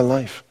and through my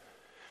life?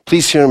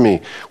 Please hear me.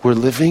 We're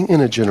living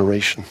in a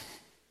generation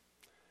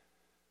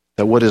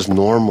that what is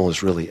normal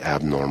is really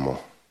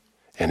abnormal.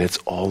 And it's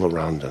all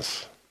around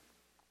us.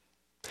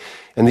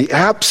 And the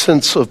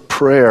absence of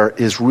prayer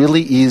is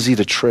really easy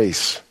to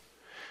trace.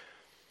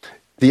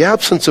 The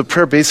absence of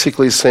prayer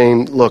basically is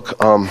saying, look,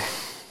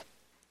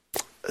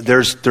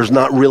 there's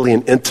not really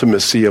an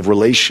intimacy of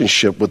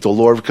relationship with the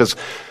Lord, because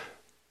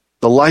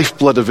the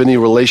lifeblood of any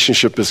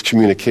relationship is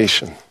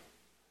communication.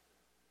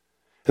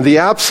 And the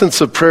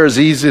absence of prayer is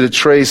easy to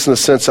trace in the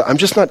sense that I'm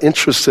just not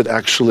interested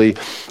actually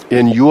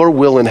in your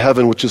will in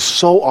heaven, which is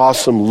so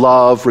awesome: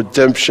 love,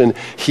 redemption,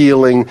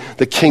 healing,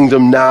 the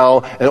kingdom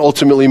now, and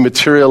ultimately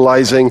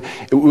materializing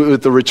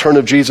with the return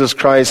of Jesus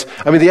Christ.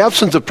 I mean, the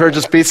absence of prayer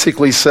just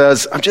basically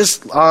says,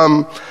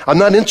 I'm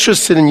not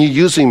interested in you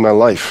using my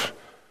life.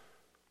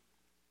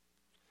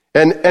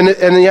 And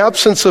the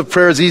absence of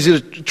prayer is easy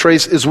to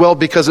trace as well,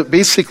 because it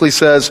basically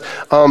says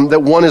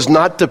that one is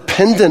not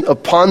dependent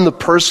upon the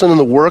person and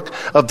the work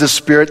of the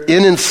Spirit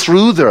in and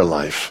through their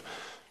life.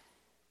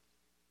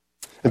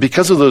 And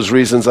because of those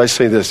reasons, I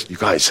say this, you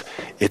guys,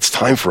 it's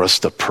time for us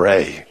to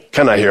pray.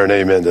 Can I hear an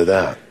amen to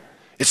that?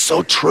 It's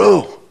so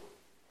true.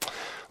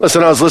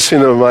 Listen, I was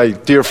listening to my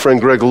dear friend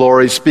Greg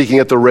Laurie speaking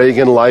at the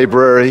Reagan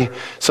Library,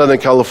 Southern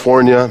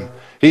California.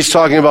 He's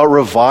talking about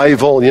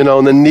revival,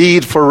 and the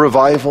need for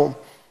revival.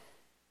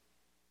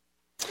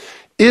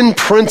 In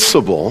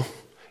principle,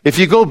 if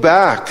you go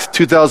back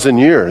 2,000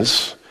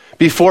 years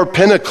before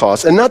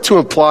Pentecost, and not to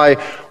imply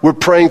we're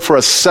praying for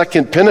a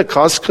second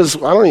Pentecost, because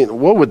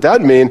what would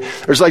that mean?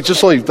 There's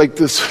just only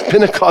this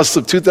Pentecost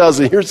of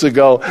 2,000 years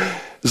ago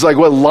is like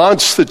what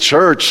launched the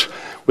church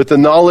with the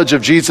knowledge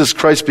of Jesus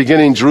Christ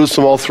beginning in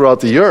Jerusalem all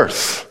throughout the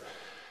earth.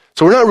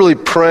 So we're not really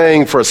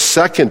praying for a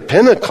second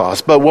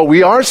Pentecost, but what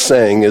we are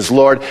saying is,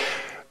 Lord,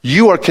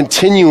 you are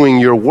continuing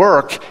your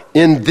work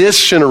in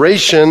this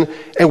generation,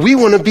 and we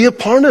want to be a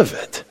part of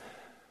it.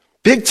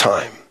 Big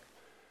time.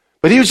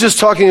 But he was just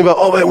talking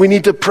about, man, we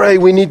need to pray,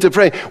 we need to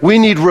pray. We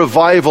need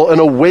revival and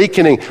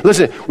awakening.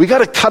 Listen, we got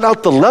to cut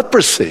out the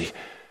leprosy.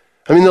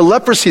 I mean, the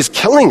leprosy is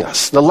killing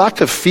us. The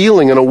lack of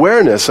feeling and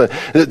awareness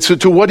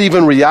to what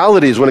even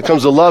reality is when it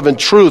comes to love and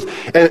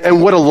truth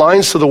and what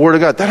aligns to the Word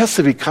of God. That has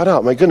to be cut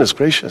out. My goodness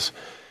gracious.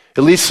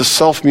 It leads to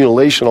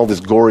self-mutilation, all this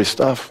gory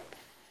stuff.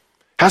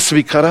 Has to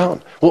be cut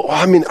out. Well,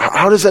 I mean,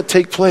 how does that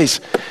take place?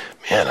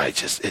 Man,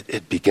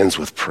 it begins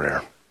with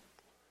prayer.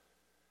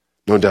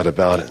 No doubt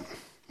about it.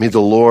 May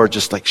the Lord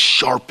just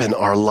sharpen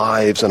our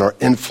lives and our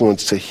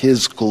influence to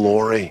His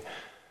glory.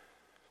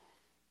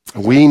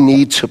 We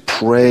need to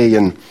pray,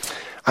 and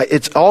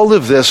it's all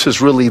of this is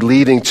really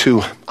leading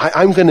to,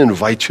 I'm going to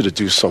invite you to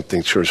do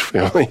something, church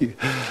family.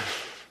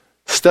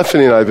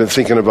 Stephanie and I have been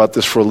thinking about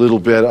this for a little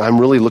bit. I'm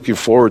really looking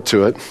forward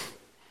to it.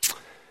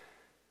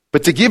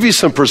 But to give you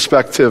some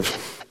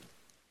perspective,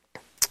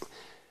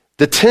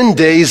 The 10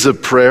 days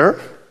of prayer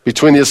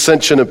between the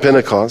Ascension and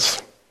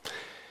Pentecost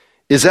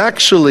is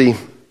actually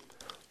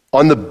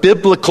on the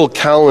biblical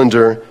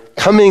calendar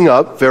coming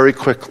up very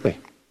quickly.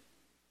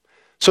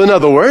 So in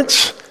other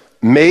words,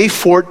 May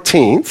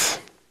 14th,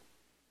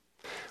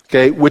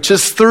 okay, which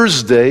is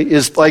Thursday,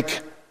 is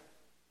like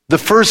the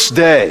first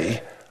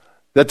day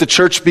that the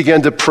church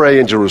began to pray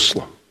in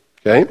Jerusalem,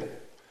 okay?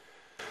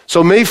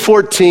 So May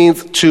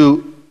 14th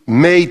to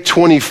May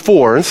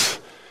 24th,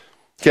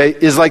 okay,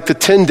 is like the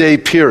 10-day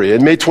period,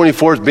 May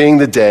 24th being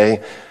the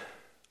day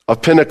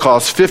of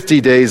Pentecost, 50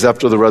 days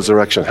after the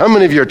resurrection. How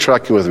many of you are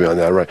tracking with me on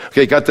that, right?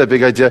 Okay, got that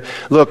big idea?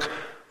 Look,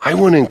 I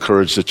want to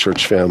encourage the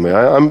church family.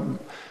 I'm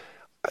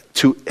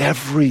to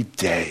every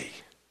day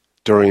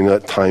during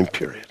that time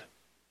period,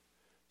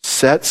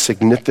 set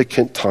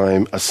significant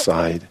time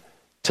aside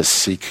to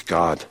seek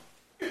God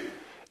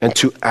and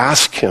to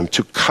ask Him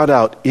to cut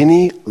out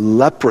any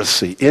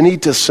leprosy, any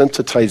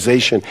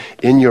desensitization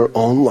in your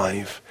own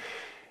life,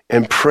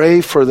 and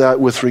pray for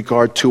that with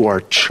regard to our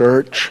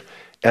church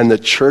and the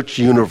church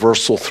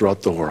universal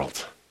throughout the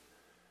world.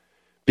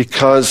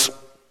 Because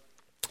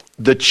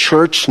the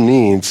church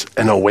needs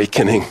an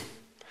awakening.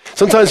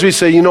 Sometimes we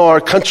say, our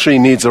country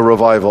needs a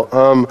revival.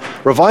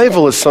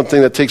 Revival is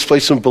something that takes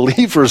place in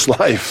believers'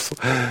 lives.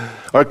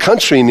 Our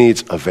country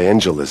needs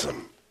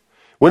evangelism.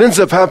 What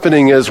ends up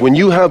happening is when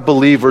you have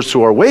believers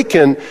who are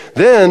awakened,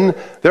 then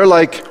they're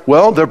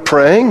they're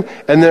praying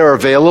and they're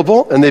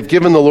available and they've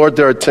given the Lord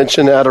their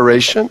attention and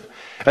adoration.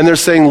 And they're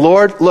saying,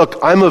 Lord, look,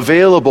 I'm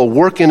available,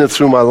 work in and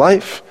through my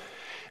life.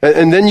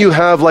 And then you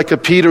have like a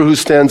Peter who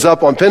stands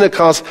up on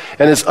Pentecost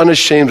and is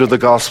unashamed of the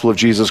gospel of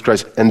Jesus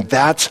Christ. And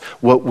that's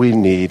what we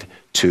need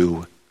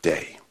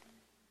today.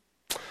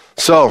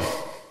 So,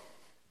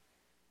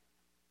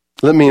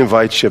 let me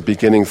invite you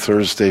beginning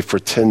Thursday for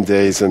 10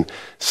 days. And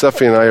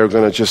Stephanie and I are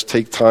going to just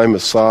take time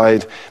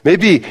aside.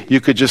 Maybe you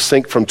could just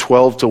think from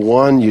 12 to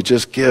 1. You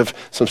just give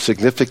some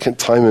significant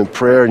time in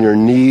prayer on your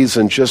knees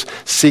and just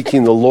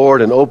seeking the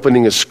Lord and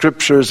opening His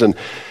scriptures and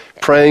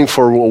praying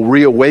for a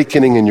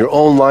reawakening in your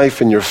own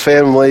life and your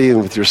family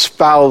and with your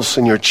spouse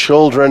and your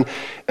children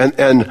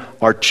and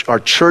our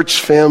church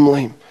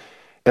family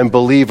and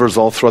believers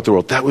all throughout the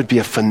world. That would be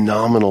a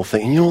phenomenal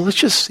thing. And let's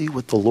just see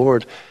what the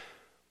Lord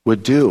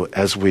would do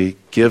as we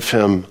give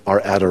Him our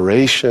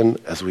adoration,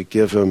 as we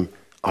give Him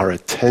our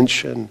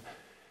attention,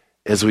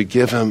 as we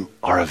give Him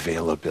our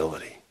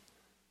availability.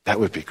 That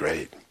would be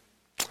great.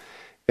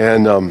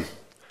 And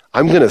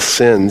I'm going to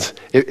send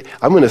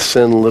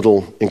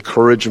little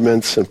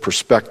encouragements and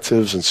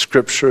perspectives and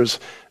scriptures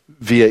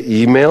via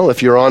email.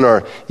 If you're on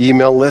our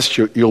email list,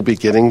 you'll be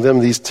getting them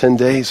these 10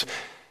 days.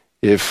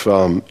 If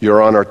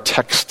you're on our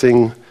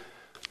texting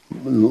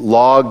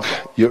log,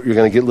 you're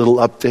going to get little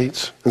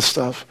updates and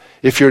stuff.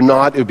 If you're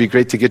not, it would be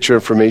great to get your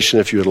information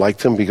if you would like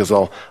them, because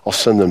I'll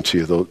send them to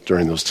you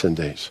during those 10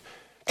 days.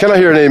 Can I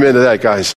hear an amen to that, guys?